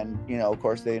there, and then of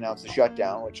course they announced the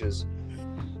shutdown, which is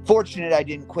fortunate I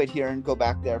didn't quit here and go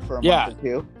back there for a month or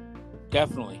two.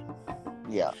 Definitely.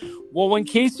 Yeah. Well, when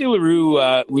Casey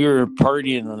LaRue, we were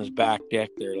partying on his back deck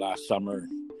there last summer,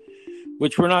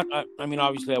 which we're not. I mean,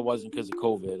 obviously, I wasn't because of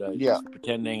COVID. I was just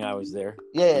pretending I was there.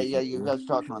 Yeah. You guys were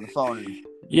talking on the phone.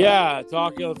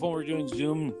 Talking on the phone. We're doing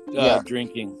Zoom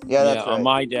drinking. Yeah, that's right. On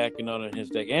my deck and not on his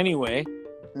deck. Anyway,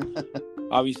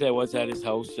 obviously, I was at his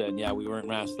house, and we weren't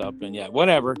masked up, and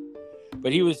whatever.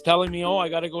 But he was telling me, I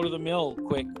got to go to the mill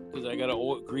quick because I got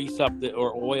to grease up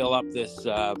or oil up this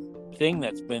thing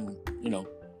that's been,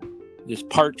 this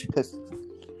part.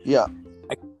 Yeah.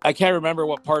 I can't remember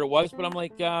what part it was, but I'm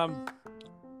like,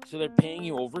 so they're paying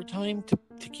you overtime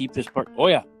to keep this part? Oh,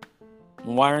 yeah.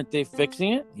 And why aren't they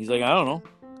fixing it? He's like, I don't know.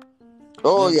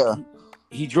 Oh, yeah.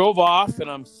 He drove off, and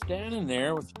I'm standing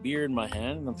there with a beer in my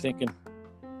hand, and I'm thinking,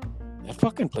 that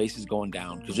fucking place is going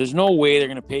down because there's no way they're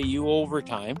going to pay you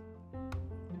overtime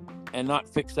and not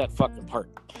fix that fucking part.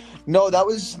 No, that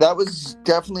was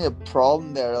definitely a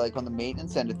problem there, like on the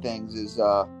maintenance end of things, is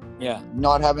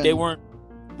not having. They weren't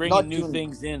bringing new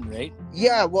things in, right?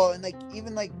 Yeah, well, and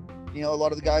even a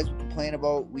lot of the guys would complain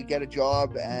about, we get a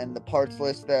job and the parts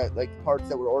list that parts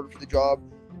that were ordered for the job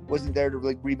wasn't there to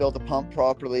rebuild the pump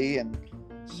properly, and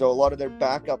so a lot of their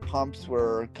backup pumps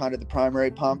were kind of the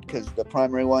primary pump because the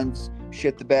primary ones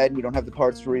shit the bed and we don't have the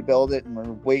parts to rebuild it, and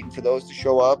we're waiting for those to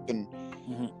show up, and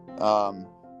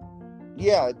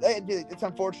it's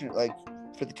unfortunate,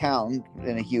 for the town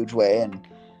in a huge way, and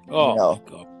my God.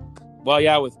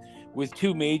 Well, with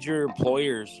two major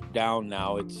employers down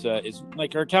now, it's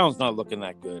like our town's not looking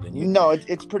that good. And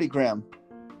it's pretty grim.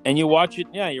 And you watch it,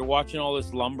 you're watching all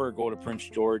this lumber go to Prince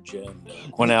George and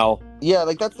Quesnel. Yeah,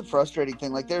 that's the frustrating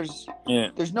thing. There's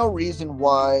no reason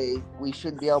why we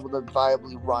shouldn't be able to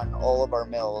viably run all of our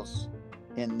mills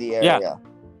in the area.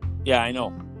 Yeah, I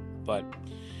know, but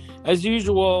as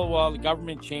usual, the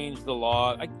government changed the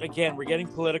law. Again, we're getting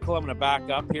political. I'm going to back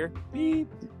up here. Beep.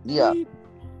 Yeah. Beep,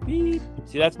 beep.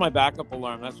 See, that's my backup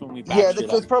alarm. That's when we back shit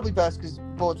up. That's probably best because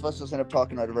both of us will end up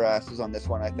talking out of our asses on this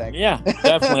one, I think. Yeah,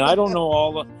 definitely. I don't know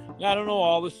all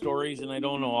the stories, and I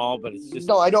don't know all, but it's just...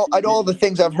 No, I know all the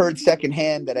things I've heard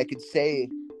secondhand that I could say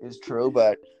is true,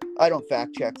 but I don't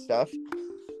fact check stuff.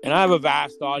 And I have a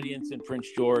vast audience in Prince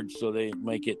George, so they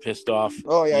might get pissed off.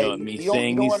 Oh, yeah. At me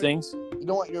saying these things. You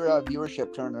don't want your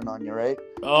viewership turning on you, right?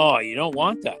 Oh, you don't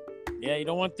want that. Yeah, you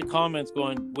don't want the comments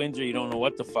going, Windsor, you don't know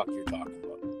what the fuck you're talking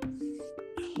about.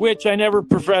 Which I never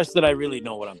profess that I really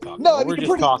know what I'm talking about. No,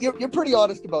 we're talking. You're pretty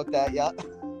honest about that, yeah.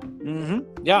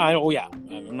 Mm-hmm. Yeah,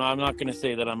 I'm not going to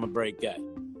say that I'm a bright guy.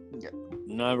 Yeah.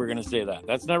 Never going to say that.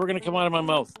 That's never going to come out of my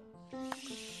mouth.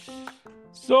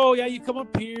 So you come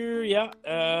up here. You had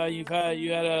a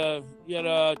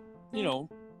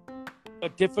a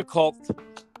difficult,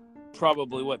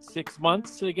 probably 6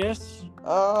 months, I guess.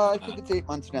 I think it's 8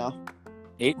 months now.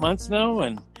 8 months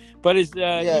now, but is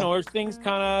are things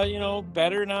kind of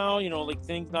better now?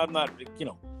 Things not.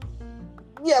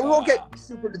 Yeah, we won't get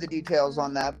super to the details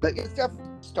on that, but it's definitely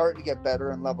starting to get better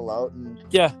and level out. And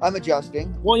I'm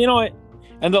adjusting. Well, you know what?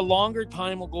 And the longer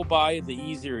time will go by, the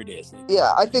easier it is.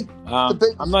 Yeah, I think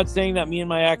I'm not saying that me and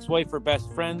my ex-wife are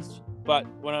best friends, but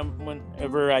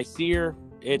whenever I see her,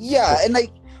 it's... Yeah, and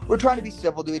we're trying to be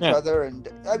civil to each other. And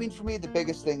I mean, for me, the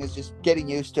biggest thing is just getting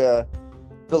used to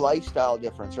the lifestyle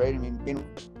difference, right? I mean, being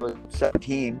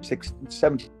 17,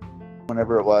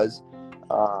 whenever it was.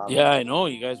 I know,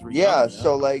 you guys were young, young.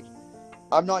 So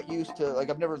I'm not used to,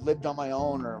 I've never lived on my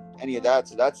own or any of that.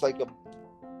 So that's to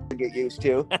get used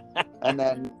to. And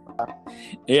then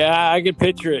I can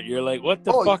picture it. You're like, what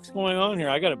the fuck's going on here?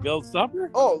 I gotta build supper.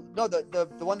 Oh no, the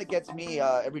one that gets me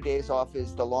every day off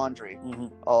is the laundry. Mm-hmm.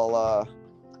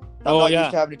 I'm not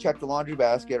used to having to check the laundry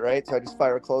basket, right? So I just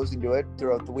fire clothes into it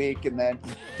throughout the week, and then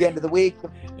at the end of the week,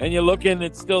 and you look in,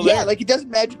 it's still there. Yeah, it doesn't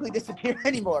magically disappear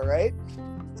anymore, right?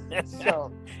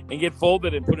 So and get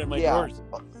folded and put in my drawers.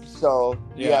 So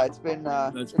it's been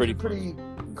that's pretty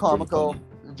comical.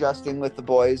 Adjusting with the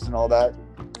boys and all that.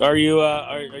 Are you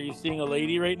are you seeing a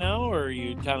lady right now, or are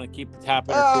you kind of keep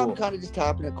tapping her cool? I'm kind of just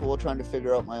tapping it cool, trying to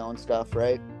figure out my own stuff,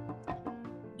 right?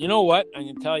 You know what? I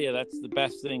can tell you that's the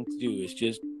best thing to do is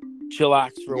just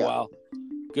chillax for a while.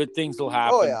 Good things will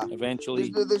happen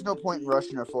eventually. There's no point in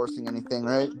rushing or forcing anything,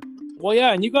 right? Well,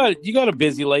 yeah, and you got a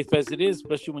busy life as it is,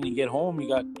 especially when you get home. You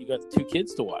got 2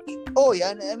 kids to watch. Oh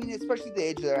yeah, and I mean, especially the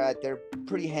age they're at, they're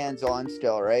pretty hands-on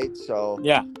still, right? So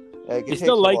yeah, they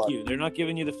still like you. They're not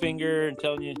giving you the finger and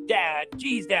telling you, "Dad,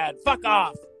 geez, Dad, fuck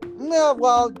off." No,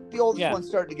 well, the oldest one's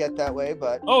starting to get that way,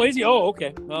 but oh, is he? Oh,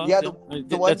 okay. Well, yeah, the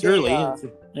one that's day, early.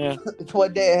 Yeah,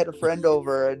 one day I had a friend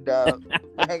over and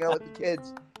hanging out with the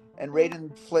kids, and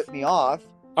Raiden flipped me off.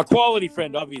 A quality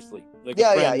friend, obviously. Like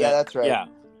yeah, that's right. Yeah.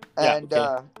 And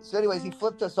so anyways, he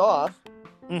flipped us off,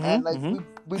 and like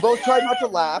we both tried not to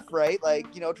laugh, right?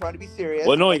 Like, trying to be serious.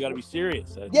 Well, no, you got to be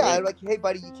serious. I'm like, hey,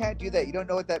 buddy, you can't do that. You don't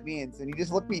know what that means. And he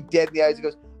just looked me dead in the eyes and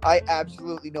goes, I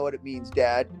absolutely know what it means,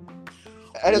 Dad.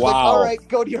 And I was like, all right,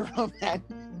 go to your room, man.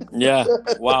 Yeah.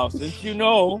 Wow. Since you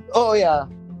know. Oh, yeah.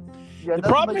 The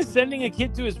problem is sending a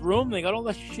kid to his room. They got all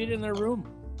that shit in their room.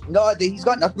 No, he's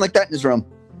got nothing like that in his room.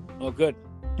 Oh, good.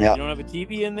 Yeah. You don't have a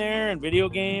TV in there and video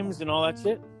games and all that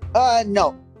shit?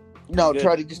 No. Good.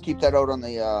 Try to just keep that out on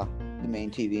the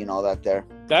main TV and all that there.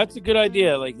 That's a good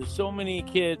idea. Like, there's so many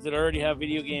kids that already have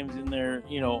video games in their,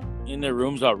 in their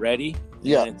rooms already.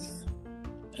 Yeah. And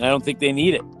I don't think they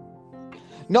need it.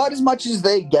 Not as much as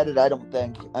they get it, I don't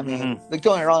think. I mean, like,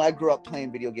 don't get me wrong, I grew up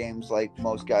playing video games like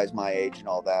most guys my age and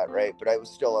all that, right? But I was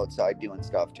still outside doing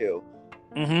stuff too.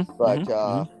 But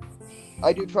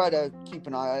I do try to keep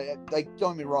an eye. Like,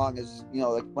 don't get me wrong, is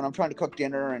like when I'm trying to cook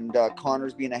dinner and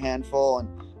Connor's being a handful and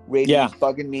Radiant's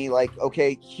bugging me, like,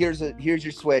 okay, here's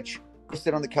your Switch. Go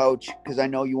sit on the couch because I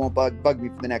know you won't bug me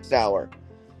for the next hour.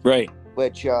 Right.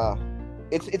 Which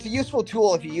it's a useful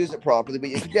tool if you use it properly, but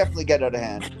you can definitely get out of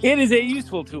hand. It is a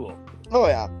useful tool. Oh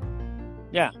yeah.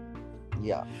 Yeah.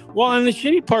 Yeah. Well, and the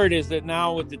shitty part is that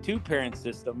now with the 2-parent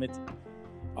system, it's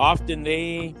often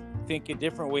they think a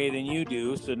different way than you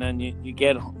do, so then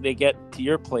they get to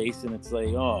your place and it's like,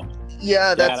 oh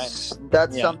yeah, that's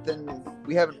something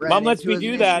we haven't ran Mom lets into me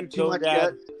do that too much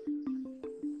Dad.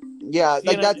 Yeah, see,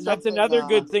 like that's another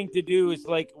good thing to do is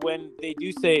like when they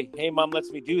do say, hey, Mom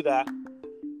lets me do that,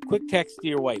 quick text to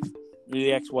your wife or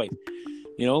the ex-wife,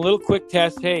 a little quick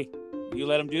test. Hey, you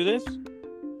let him do this?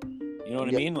 You know what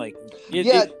I mean? Like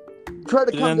try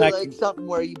to come to like something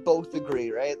where you both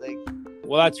agree, right? Like,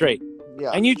 well, that's right.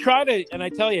 Yeah. And you try to, and I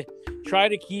tell you, try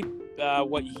to keep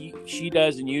what she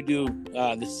does and you do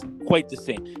this quite the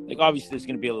same. Like, obviously, there's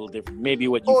going to be a little different. Maybe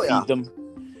what you feed them,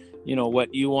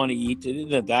 what you want to eat,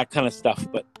 that kind of stuff.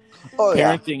 But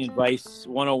parenting advice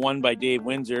 101 by Dave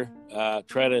Windsor.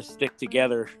 Try to stick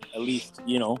together at least.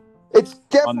 It's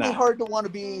definitely hard to want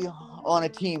to be on a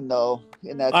team, though.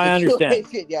 In that I understand.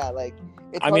 Yeah, like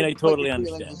it's I mean, I totally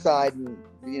understand. Aside and,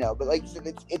 but like you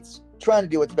said, it's trying to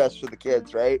do what's best for the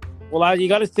kids, right? Well, you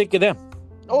got to think of them.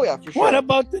 Oh, yeah, for sure. What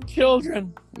about the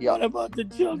children? Yeah. What about the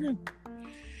children?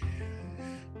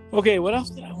 Okay, what else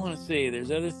did I want to say?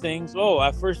 There's other things. Oh,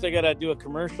 at first I got to do a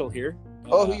commercial here.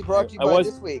 Who you brought to you by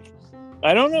this week?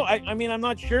 I don't know. I mean, I'm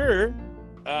not sure.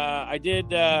 I did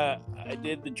the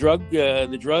drug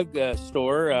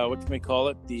store.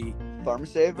 Whatchamacallit? The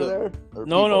Pharmacy over there?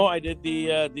 No. I did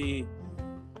the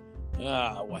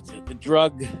what's it? The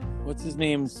drug. What's his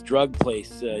name's drug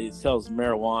place? It sells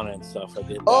marijuana and stuff. I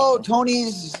did.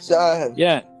 Tony's. Tony.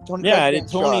 I did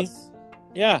Tony's. Shop.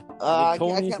 Yeah. I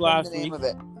Tony's can't last remember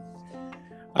the name week. of it.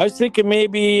 I was thinking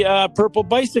maybe Purple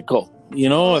Bicycle.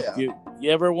 If yeah.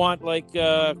 you ever want like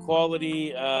quality,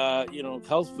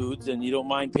 health foods, and you don't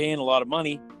mind paying a lot of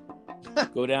money,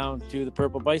 go down to the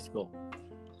Purple Bicycle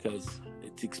because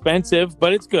it's expensive,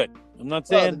 but it's good. I'm not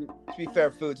saying. Well, to be fair,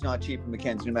 food's not cheap in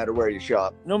Mackenzie, no matter where you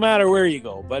shop. No matter where you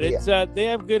go, but it's they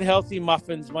have good, healthy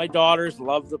muffins. My daughters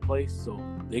love the place, so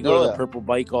they go to the Purple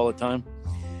Bike all the time.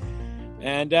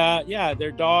 And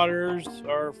their daughters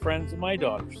are friends of my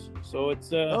daughters, so it's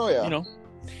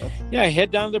head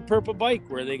down to the Purple Bike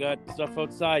where they got stuff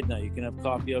outside now. You can have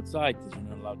coffee outside because you're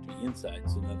not allowed to be inside.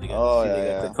 So now they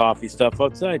got the coffee stuff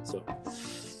outside. So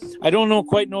I don't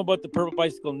quite know about the Purple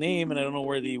Bicycle name, and I don't know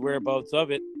where the whereabouts of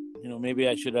it. Maybe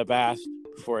I should have asked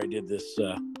before I did this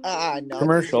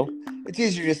commercial. It's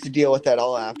easier just to deal with that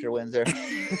all after, Windsor.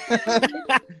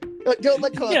 Don't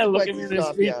let go. Look at me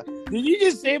stuff. Yeah. Did you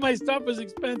just say my stuff is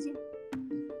expensive?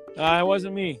 It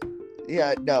wasn't me.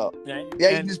 Yeah, no. Yeah, you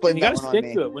can just blame that one on me. You got to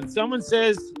stick to it. When someone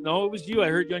says, "No, it was you. I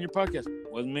heard you on your podcast."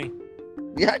 It wasn't me.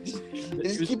 Yeah, just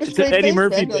keep a straight face, Eddie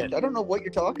Murphy bit. Like, I don't know what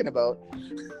you're talking about.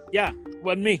 Yeah,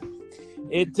 wasn't me.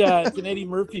 It's an Eddie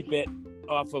Murphy bit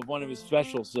off of one of his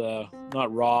specials.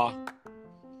 Not Raw.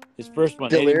 His first one,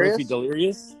 Delirious? Eddie Murphy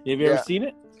Delirious. Have you ever seen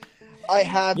it? I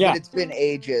have, but it's been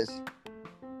ages.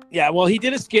 Yeah, well, he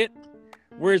did a skit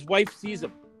where his wife sees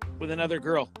him with another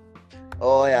girl.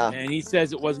 Oh, yeah. And he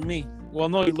says it wasn't me. Well,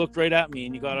 no, you looked right at me,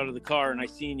 and you got out of the car, and I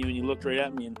seen you, and you looked right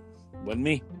at me, and it wasn't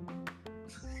me.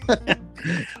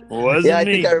 Wasn't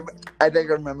me. I think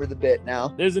I remember the bit now.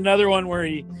 There's another one where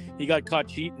he got caught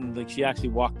cheating. Like, she actually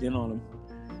walked in on him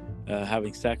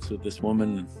having sex with this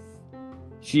woman. And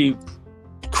she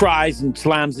cries and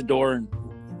slams the door and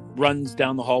runs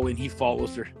down the hallway, and he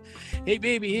follows her. Hey,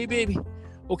 baby.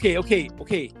 Okay.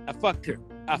 I fucked her.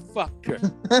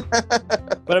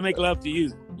 But I make love to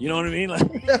you. You know what I mean? Like,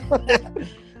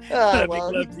 I make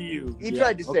love to you. He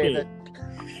tried to save it.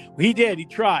 He did. He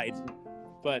tried.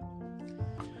 But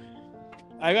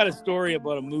I got a story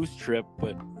about a moose trip,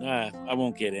 but I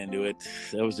won't get into it.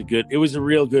 It was a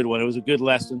real good one. It was a good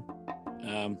lesson.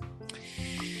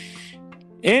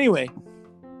 Anyway,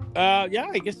 I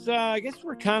guess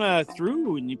we're kind of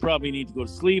through, and you probably need to go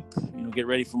to sleep. Get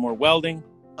ready for more welding.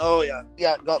 Oh yeah.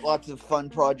 Got lots of fun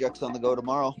projects on the go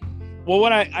tomorrow. Well,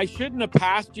 what I shouldn't have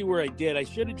passed you where I did. I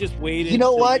should have just waited. You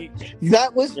know what?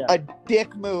 That was a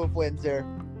dick move, Windsor.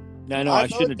 No, I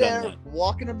shouldn't have done that.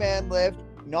 Walking a man lift,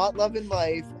 not loving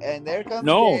life, and there comes.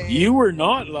 No, you were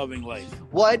not loving life.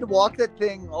 Well, I had to walk that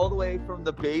thing all the way from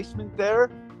the basement there.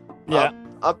 Yeah.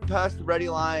 Up past the ready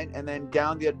line, and then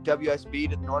down the WSB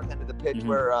to the north end of the pitch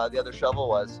where the other shovel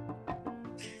was.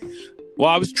 Well,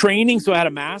 I was training, so I had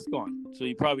a mask on, so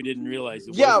you probably didn't realize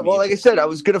it. Yeah, well, like I said, I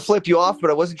was going to flip you off,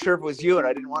 but I wasn't sure if it was you, and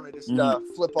I didn't want to just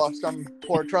flip off some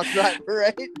poor truck driver,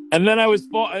 right? And then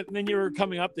and then you were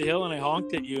coming up the hill, and I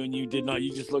honked at you, and you did not.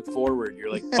 You just looked forward. You're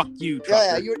like, "Fuck you,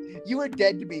 trucker." Yeah, you were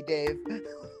dead to me, Dave.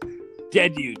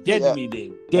 Dead to you. Dead to me,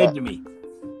 Dave. Dead to me.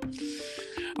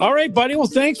 All right, buddy. Well,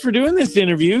 thanks for doing this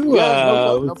interview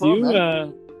with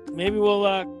you. Maybe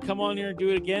we'll come on here and do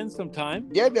it again sometime.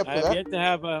 Yeah, I'd be up for that. I've yet to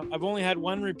have I've only had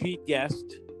one repeat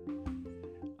guest.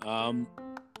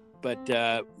 But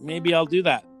maybe I'll do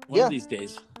that one of these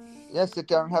days. Yeah, sit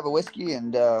down and have a whiskey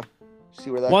and see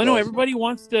where that goes. Well, I know everybody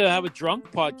wants to have a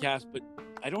drunk podcast, but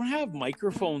I don't have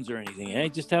microphones or anything. I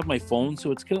just have my phone,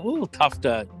 so it's a little tough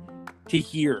to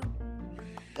hear.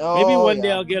 Maybe one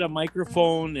day I'll get a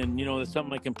microphone, and there's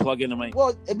something I can plug into my.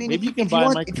 Well, I mean, maybe if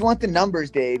you want the numbers,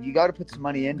 Dave, you got to put some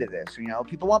money into this.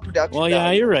 People want production. Well,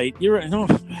 yeah, you're right. No,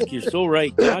 you're so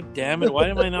right. God damn it! Why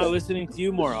am I not listening to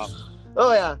you more often?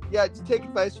 Oh yeah. Just take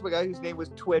advice from a guy whose name was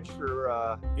Twitch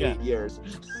for 8 years.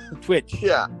 Twitch.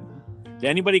 Yeah. Did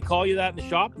anybody call you that in the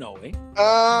shop? No, eh?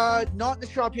 Not in the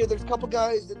shop here. There's a couple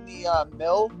guys in the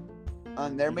mill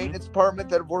on their maintenance department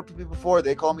that have worked with me before.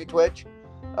 They call me Twitch.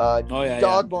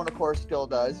 Dogbone, of course, still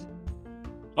does.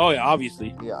 Oh yeah,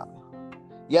 obviously.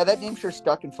 Yeah, that name sure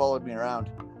stuck and followed me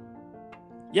around.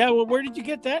 Yeah, well, where did you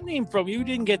get that name from? You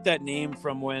didn't get that name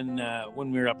from when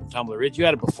we were up in Tumbler Ridge. You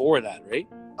had it before that, right?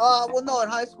 Well, no, in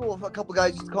high school, a couple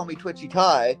guys used to call me Twitchy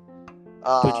Ty.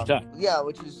 Twitchy Ty. Yeah,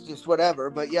 which is just whatever.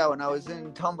 But yeah, when I was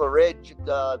in Tumbler Ridge,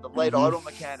 the light auto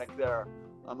mechanic there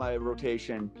on my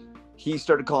rotation, he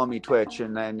started calling me Twitch,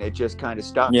 and then it just kind of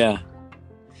stuck. Yeah.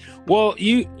 Well,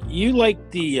 you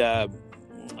like the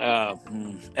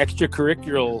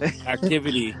extracurricular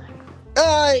activity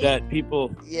that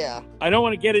people. Yeah. I don't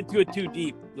want to get into it too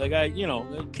deep. Like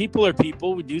people are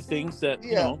people. We do things that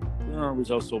they're not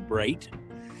always also bright.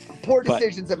 Poor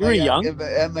decisions at my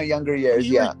younger years.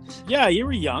 You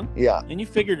were young. Yeah, and you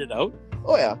figured it out.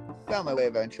 Oh yeah, found my way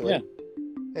eventually.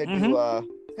 Yeah.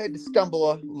 Had to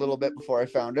stumble a little bit before I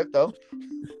found it, though.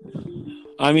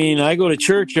 I mean, I go to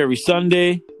church every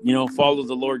Sunday. Follow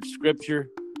the Lord's scripture,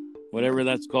 whatever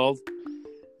that's called.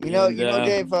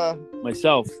 Dave.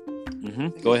 Myself.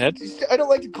 Go ahead. I don't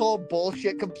like to call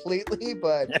bullshit completely,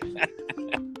 but.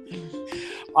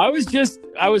 I was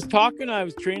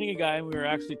training a guy, and we were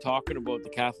actually talking about the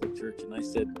Catholic Church, and I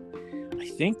said, I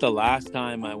think the last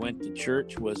time I went to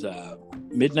church was a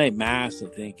midnight mass, I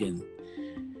think, in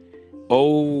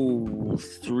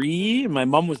 2003. My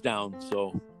mom was down,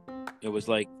 so it was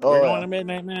like, we're going to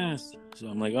midnight mass. So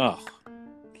I'm like, oh.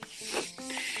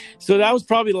 So that was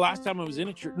probably the last time I was in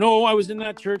a church. No, I was in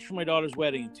that church for my daughter's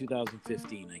wedding in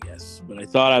 2015, I guess. But I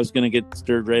thought I was going to get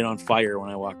stirred right on fire when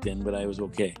I walked in, but I was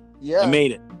okay. Yeah. I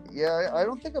made it. Yeah, I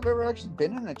don't think I've ever actually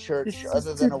been in a church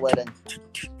other than a wedding.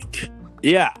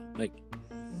 Yeah, like,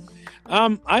 I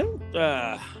don't,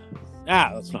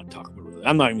 let's not talk about religion.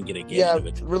 I'm not even going to get into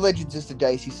it. Yeah, religion's just a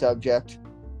dicey subject.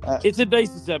 It's a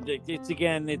dicey subject.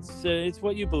 It's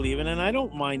what you believe in, and I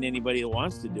don't mind anybody that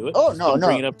wants to do it. Oh, no.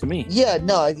 Bring it up to me. Yeah,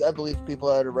 no, I believe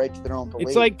people have a right to their own belief.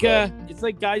 It's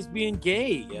like guys being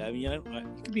gay. I mean, you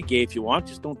can be gay if you want.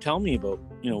 Just don't tell me about,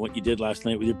 what you did last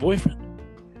night with your boyfriend.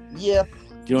 Yeah.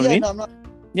 Do you know what I mean?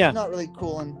 No, I'm not really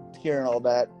cool in hearing all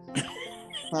that.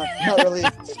 Not really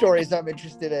stories I'm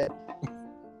interested in.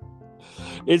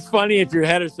 It's funny if you're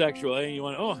heterosexual and you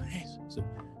want, oh, hey,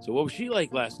 so what was she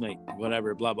like last night?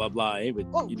 Whatever, blah, blah, blah. Hey,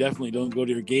 but you definitely don't go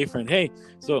to your gay friend. Hey,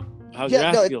 so how's your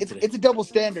ass feel today? It's a double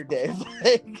standard, Dave.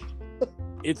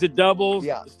 It's a double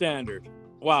standard.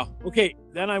 Wow. Okay,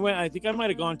 then I think I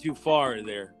might have gone too far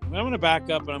there. I'm going to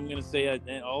back up and I'm going to say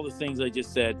all the things I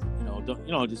just said,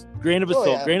 just grain of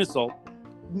salt.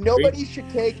 Nobody should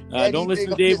take anything don't listen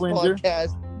to of Dave this Windsor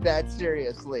podcast that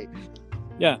seriously.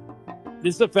 Yeah.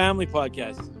 This is a family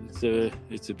podcast.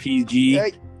 It's a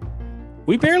PG.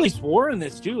 We barely swore in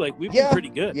this too. Like we've been pretty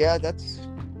good. Yeah, that's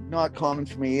not common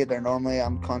for me either. Normally,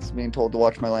 I'm constantly being told to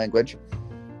watch my language.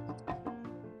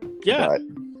 Yeah.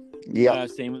 But,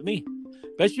 same with me.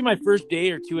 Especially my first day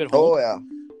or two at home. Oh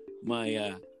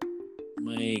yeah.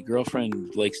 My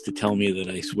girlfriend likes to tell me that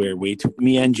I swear way too.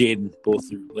 Me and Jaden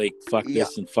both are like fuck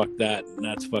this and fuck that, and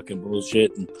that's fucking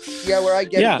bullshit. And where I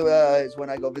get it is when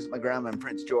I go visit my grandma in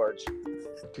Prince George,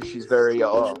 because she's very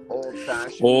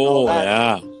old-fashioned. Oh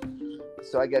yeah.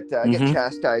 So I get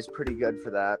chastised pretty good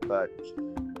for that, but.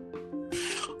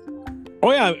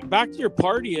 Oh yeah, back to your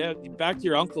party. Back to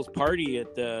your uncle's party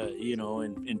at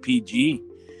in PG.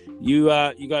 You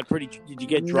got pretty. Did you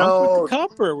get drunk with the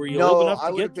cup, or were you old enough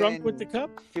to get drunk with the cup?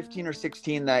 15 or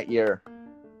 16 that year.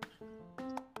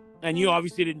 And you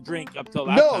obviously didn't drink up till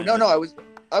that time. No. I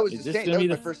was just saying that was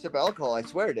my first sip of alcohol. I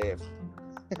swear, Dave.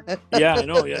 Yeah, I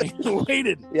know. Yeah, you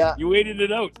waited. Yeah, you waited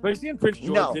it out. Especially in Prince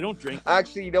George, they don't drink.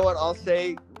 Actually, you know what? I'll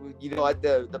say, at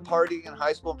the partying in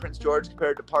high school in Prince George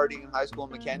compared to partying in high school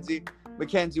in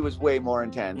Mackenzie was way more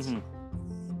intense. Mm-hmm.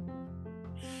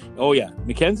 Oh yeah,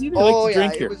 Mackenzie. They like to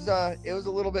drink here. It was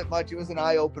a little bit much. It was an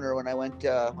eye opener when I went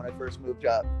when I first moved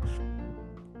up.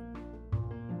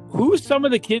 Who were some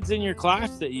of the kids in your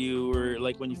class that you were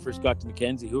like when you first got to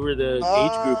Mackenzie? Who were the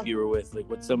age group you were with? Like,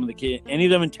 what some of the kids? Any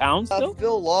of them in town still?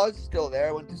 Phil Law's still there.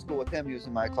 I went to school with him. He was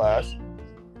in my class.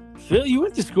 Phil, you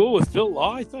went to school with Phil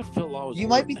Law? I thought Phil Law was. You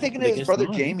might be thinking of his brother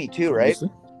Jamie too, right?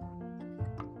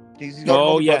 He's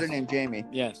got a brother named Jamie.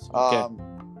 Yes. Okay.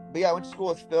 But yeah, I went to school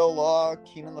with Phil Law,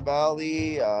 Keenan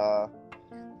LaValle,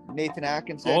 Nathan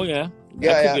Atkinson. Oh yeah,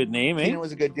 that's a good name. Keenan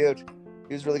was a good dude.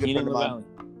 He was a really good friend of mine.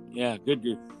 Yeah, good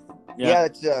dude. Yeah,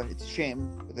 it's a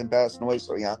shame with him passing away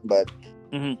so young, but.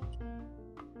 Mm-hmm.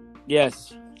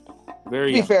 Yes,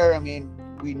 very. To be fair, I mean,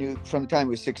 we knew from the time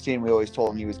he was 16. We always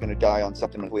told him he was going to die on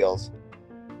something with wheels.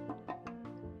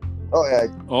 Oh yeah.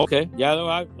 Okay. Yeah,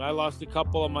 I lost a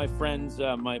couple of my friends.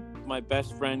 My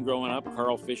best friend growing up,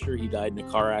 Carl Fisher, he died in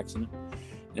a car accident,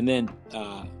 and then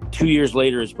 2 years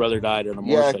later, his brother died on a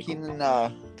motorcycle. Yeah,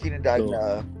 Keenan died in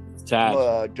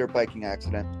a dirt biking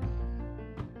accident.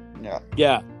 Yeah.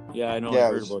 Yeah, I know.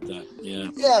 I heard about that. Yeah.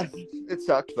 Yeah, it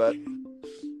sucked, but.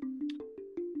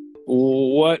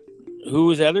 Who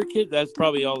was the other kid? That's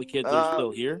probably all the kids that are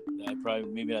still here.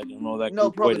 Maybe I don't know that. No,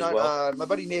 probably not. Well. My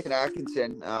buddy Nathan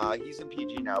Atkinson, he's in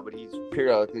PG now, but he's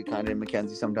periodically kind of in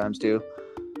Mackenzie sometimes too.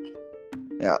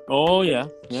 Yeah. Oh yeah.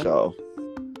 So.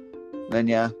 Then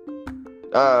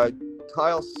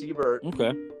Kyle Siebert.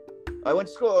 Okay. I went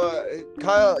to school.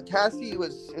 Cassie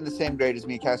was in the same grade as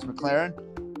me, Cassie McLaren,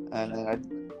 and then I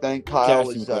think Kyle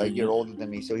was a year older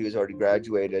than me, so he was already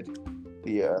graduated.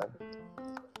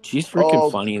 She's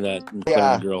freaking funny, that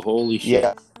McLaren girl. Holy shit.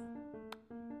 Yeah.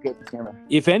 Good.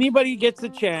 If anybody gets a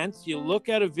chance, you look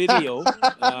at a video.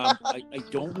 I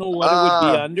don't know what it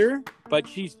would be under, but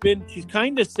she's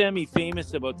kind of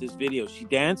semi-famous about this video. She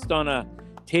danced on a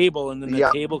table and then the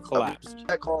table collapsed.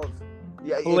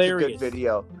 Hilarious. It's a good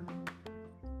video.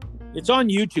 It's on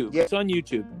YouTube. Yeah. It's on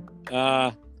YouTube.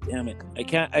 Damn it.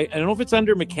 I don't know if it's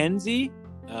under Mackenzie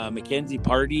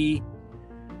Party.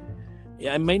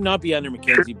 Yeah, it might not be under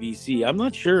Mackenzie BC. I'm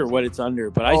not sure what it's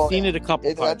under, but I've seen it a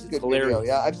couple times. It's hilarious.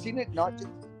 Video. Yeah, I've seen it. Not just.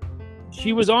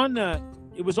 She was on.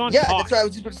 It was on. Yeah, Tosh. that's right. I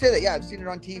was just going to say that. Yeah, I've seen it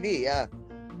on TV. Yeah.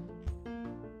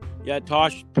 Yeah,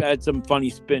 Tosh had some funny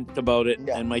spin about it,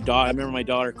 and my daughter. I remember my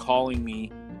daughter calling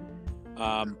me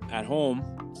at home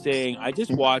saying, "I just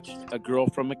watched a girl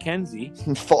from Mackenzie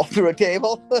fall through a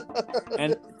table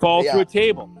and fall through a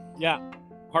table." Yeah.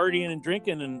 Partying and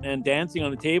drinking and dancing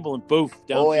on the table, and poof,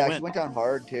 down she went. She went down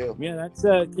hard too. Yeah, that's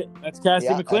Cassie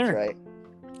McLaren.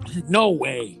 That's right. No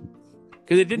way,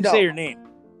 because it didn't say her name.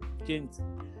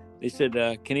 They said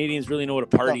Canadians really know what a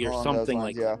party or something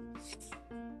like that.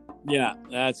 Yeah,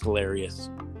 that's hilarious.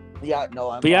 Yeah, no,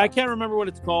 I can't remember what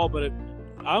it's called, but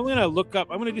I'm gonna look up.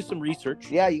 I'm gonna do some research.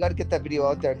 Yeah, you got to get that video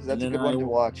out there because that's a good one to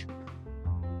watch.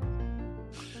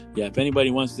 Yeah, if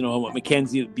anybody wants to know what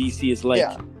Mackenzie BC is like.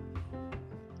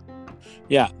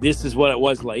 Yeah, this is what it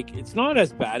was like. It's not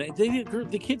as bad.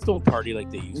 The kids don't party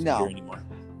like they used to here anymore.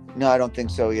 No, I don't think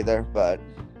so either. But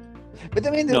I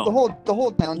mean, No. the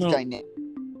whole town's dynamic,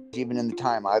 even in the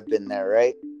time I've been there,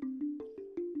 right?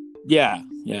 Yeah,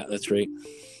 that's right.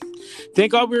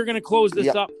 Thank God we were going to close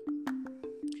this up.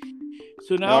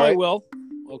 So now All right. I will.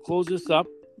 I'll close this up.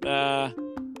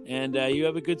 And you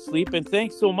have a good sleep. And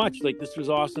thanks so much. Like, this was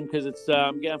awesome because it's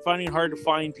I'm finding it hard to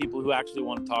find people who actually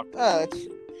want to talk to me. That's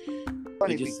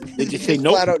funny. They just say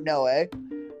nope. Flat out no, eh?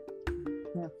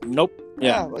 Nope.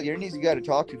 Yeah. Well, you're an easy guy to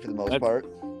talk to for the most part.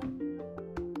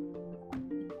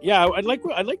 Yeah, I'd like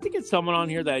to get someone on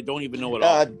here that I don't even know at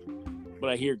all, but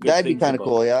I hear good things. That'd be kind of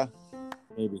cool, yeah.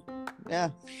 Maybe.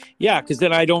 Yeah. Yeah, because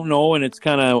then I don't know, and it's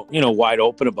kind of wide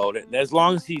open about it. And as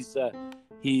long as he's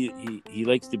he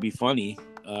likes to be funny,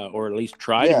 or at least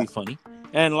try to be funny,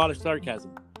 and a lot of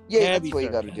sarcasm. Yeah, that's the way you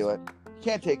got to do it. You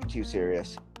can't take it too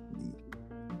serious.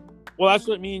 Well, that's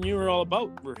what me and you are all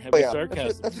about. We're heavy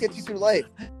sarcasm. That's what gets you through life.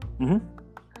 Mm-hmm.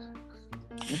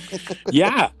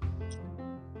 Yeah.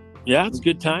 Yeah, it's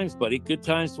good times, buddy. Good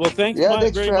times. Well, thanks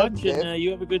very much, and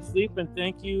you have a good sleep, and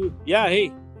thank you. Yeah, hey,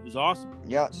 it was awesome.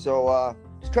 Yeah, so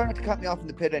just try not to cut me off in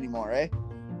the pit anymore, eh?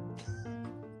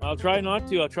 I'll try not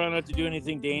to. I'll try not to do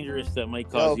anything dangerous that might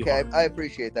cause you harm. Okay, I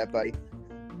appreciate that, buddy.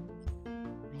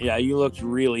 Yeah, you looked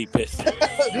really pissed.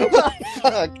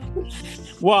 Fuck.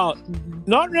 Well,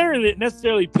 not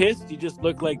necessarily pissed. You just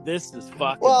look like this is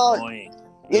fucking annoying.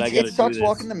 It sucks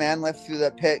walking the man lift through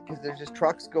that pit because there's just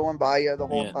trucks going by you the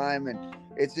whole time, and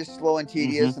it's just slow and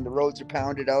tedious, and the roads are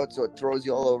pounded out, so it throws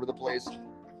you all over the place.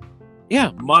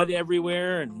 Yeah, mud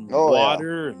everywhere and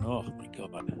water, and oh my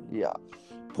god. Yeah.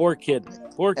 Poor kid.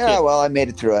 Yeah, well, I made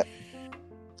it through it.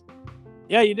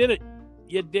 Yeah, you did it.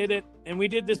 You did it. And we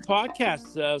did this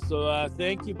podcast. So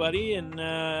thank you, buddy. And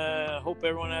hope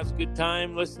everyone has a good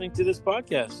time listening to this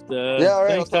podcast. All right.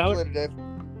 Thanks, I'll talk to you later, Dave.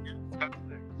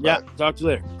 Yeah, talk to you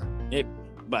later. Hey,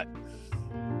 bye.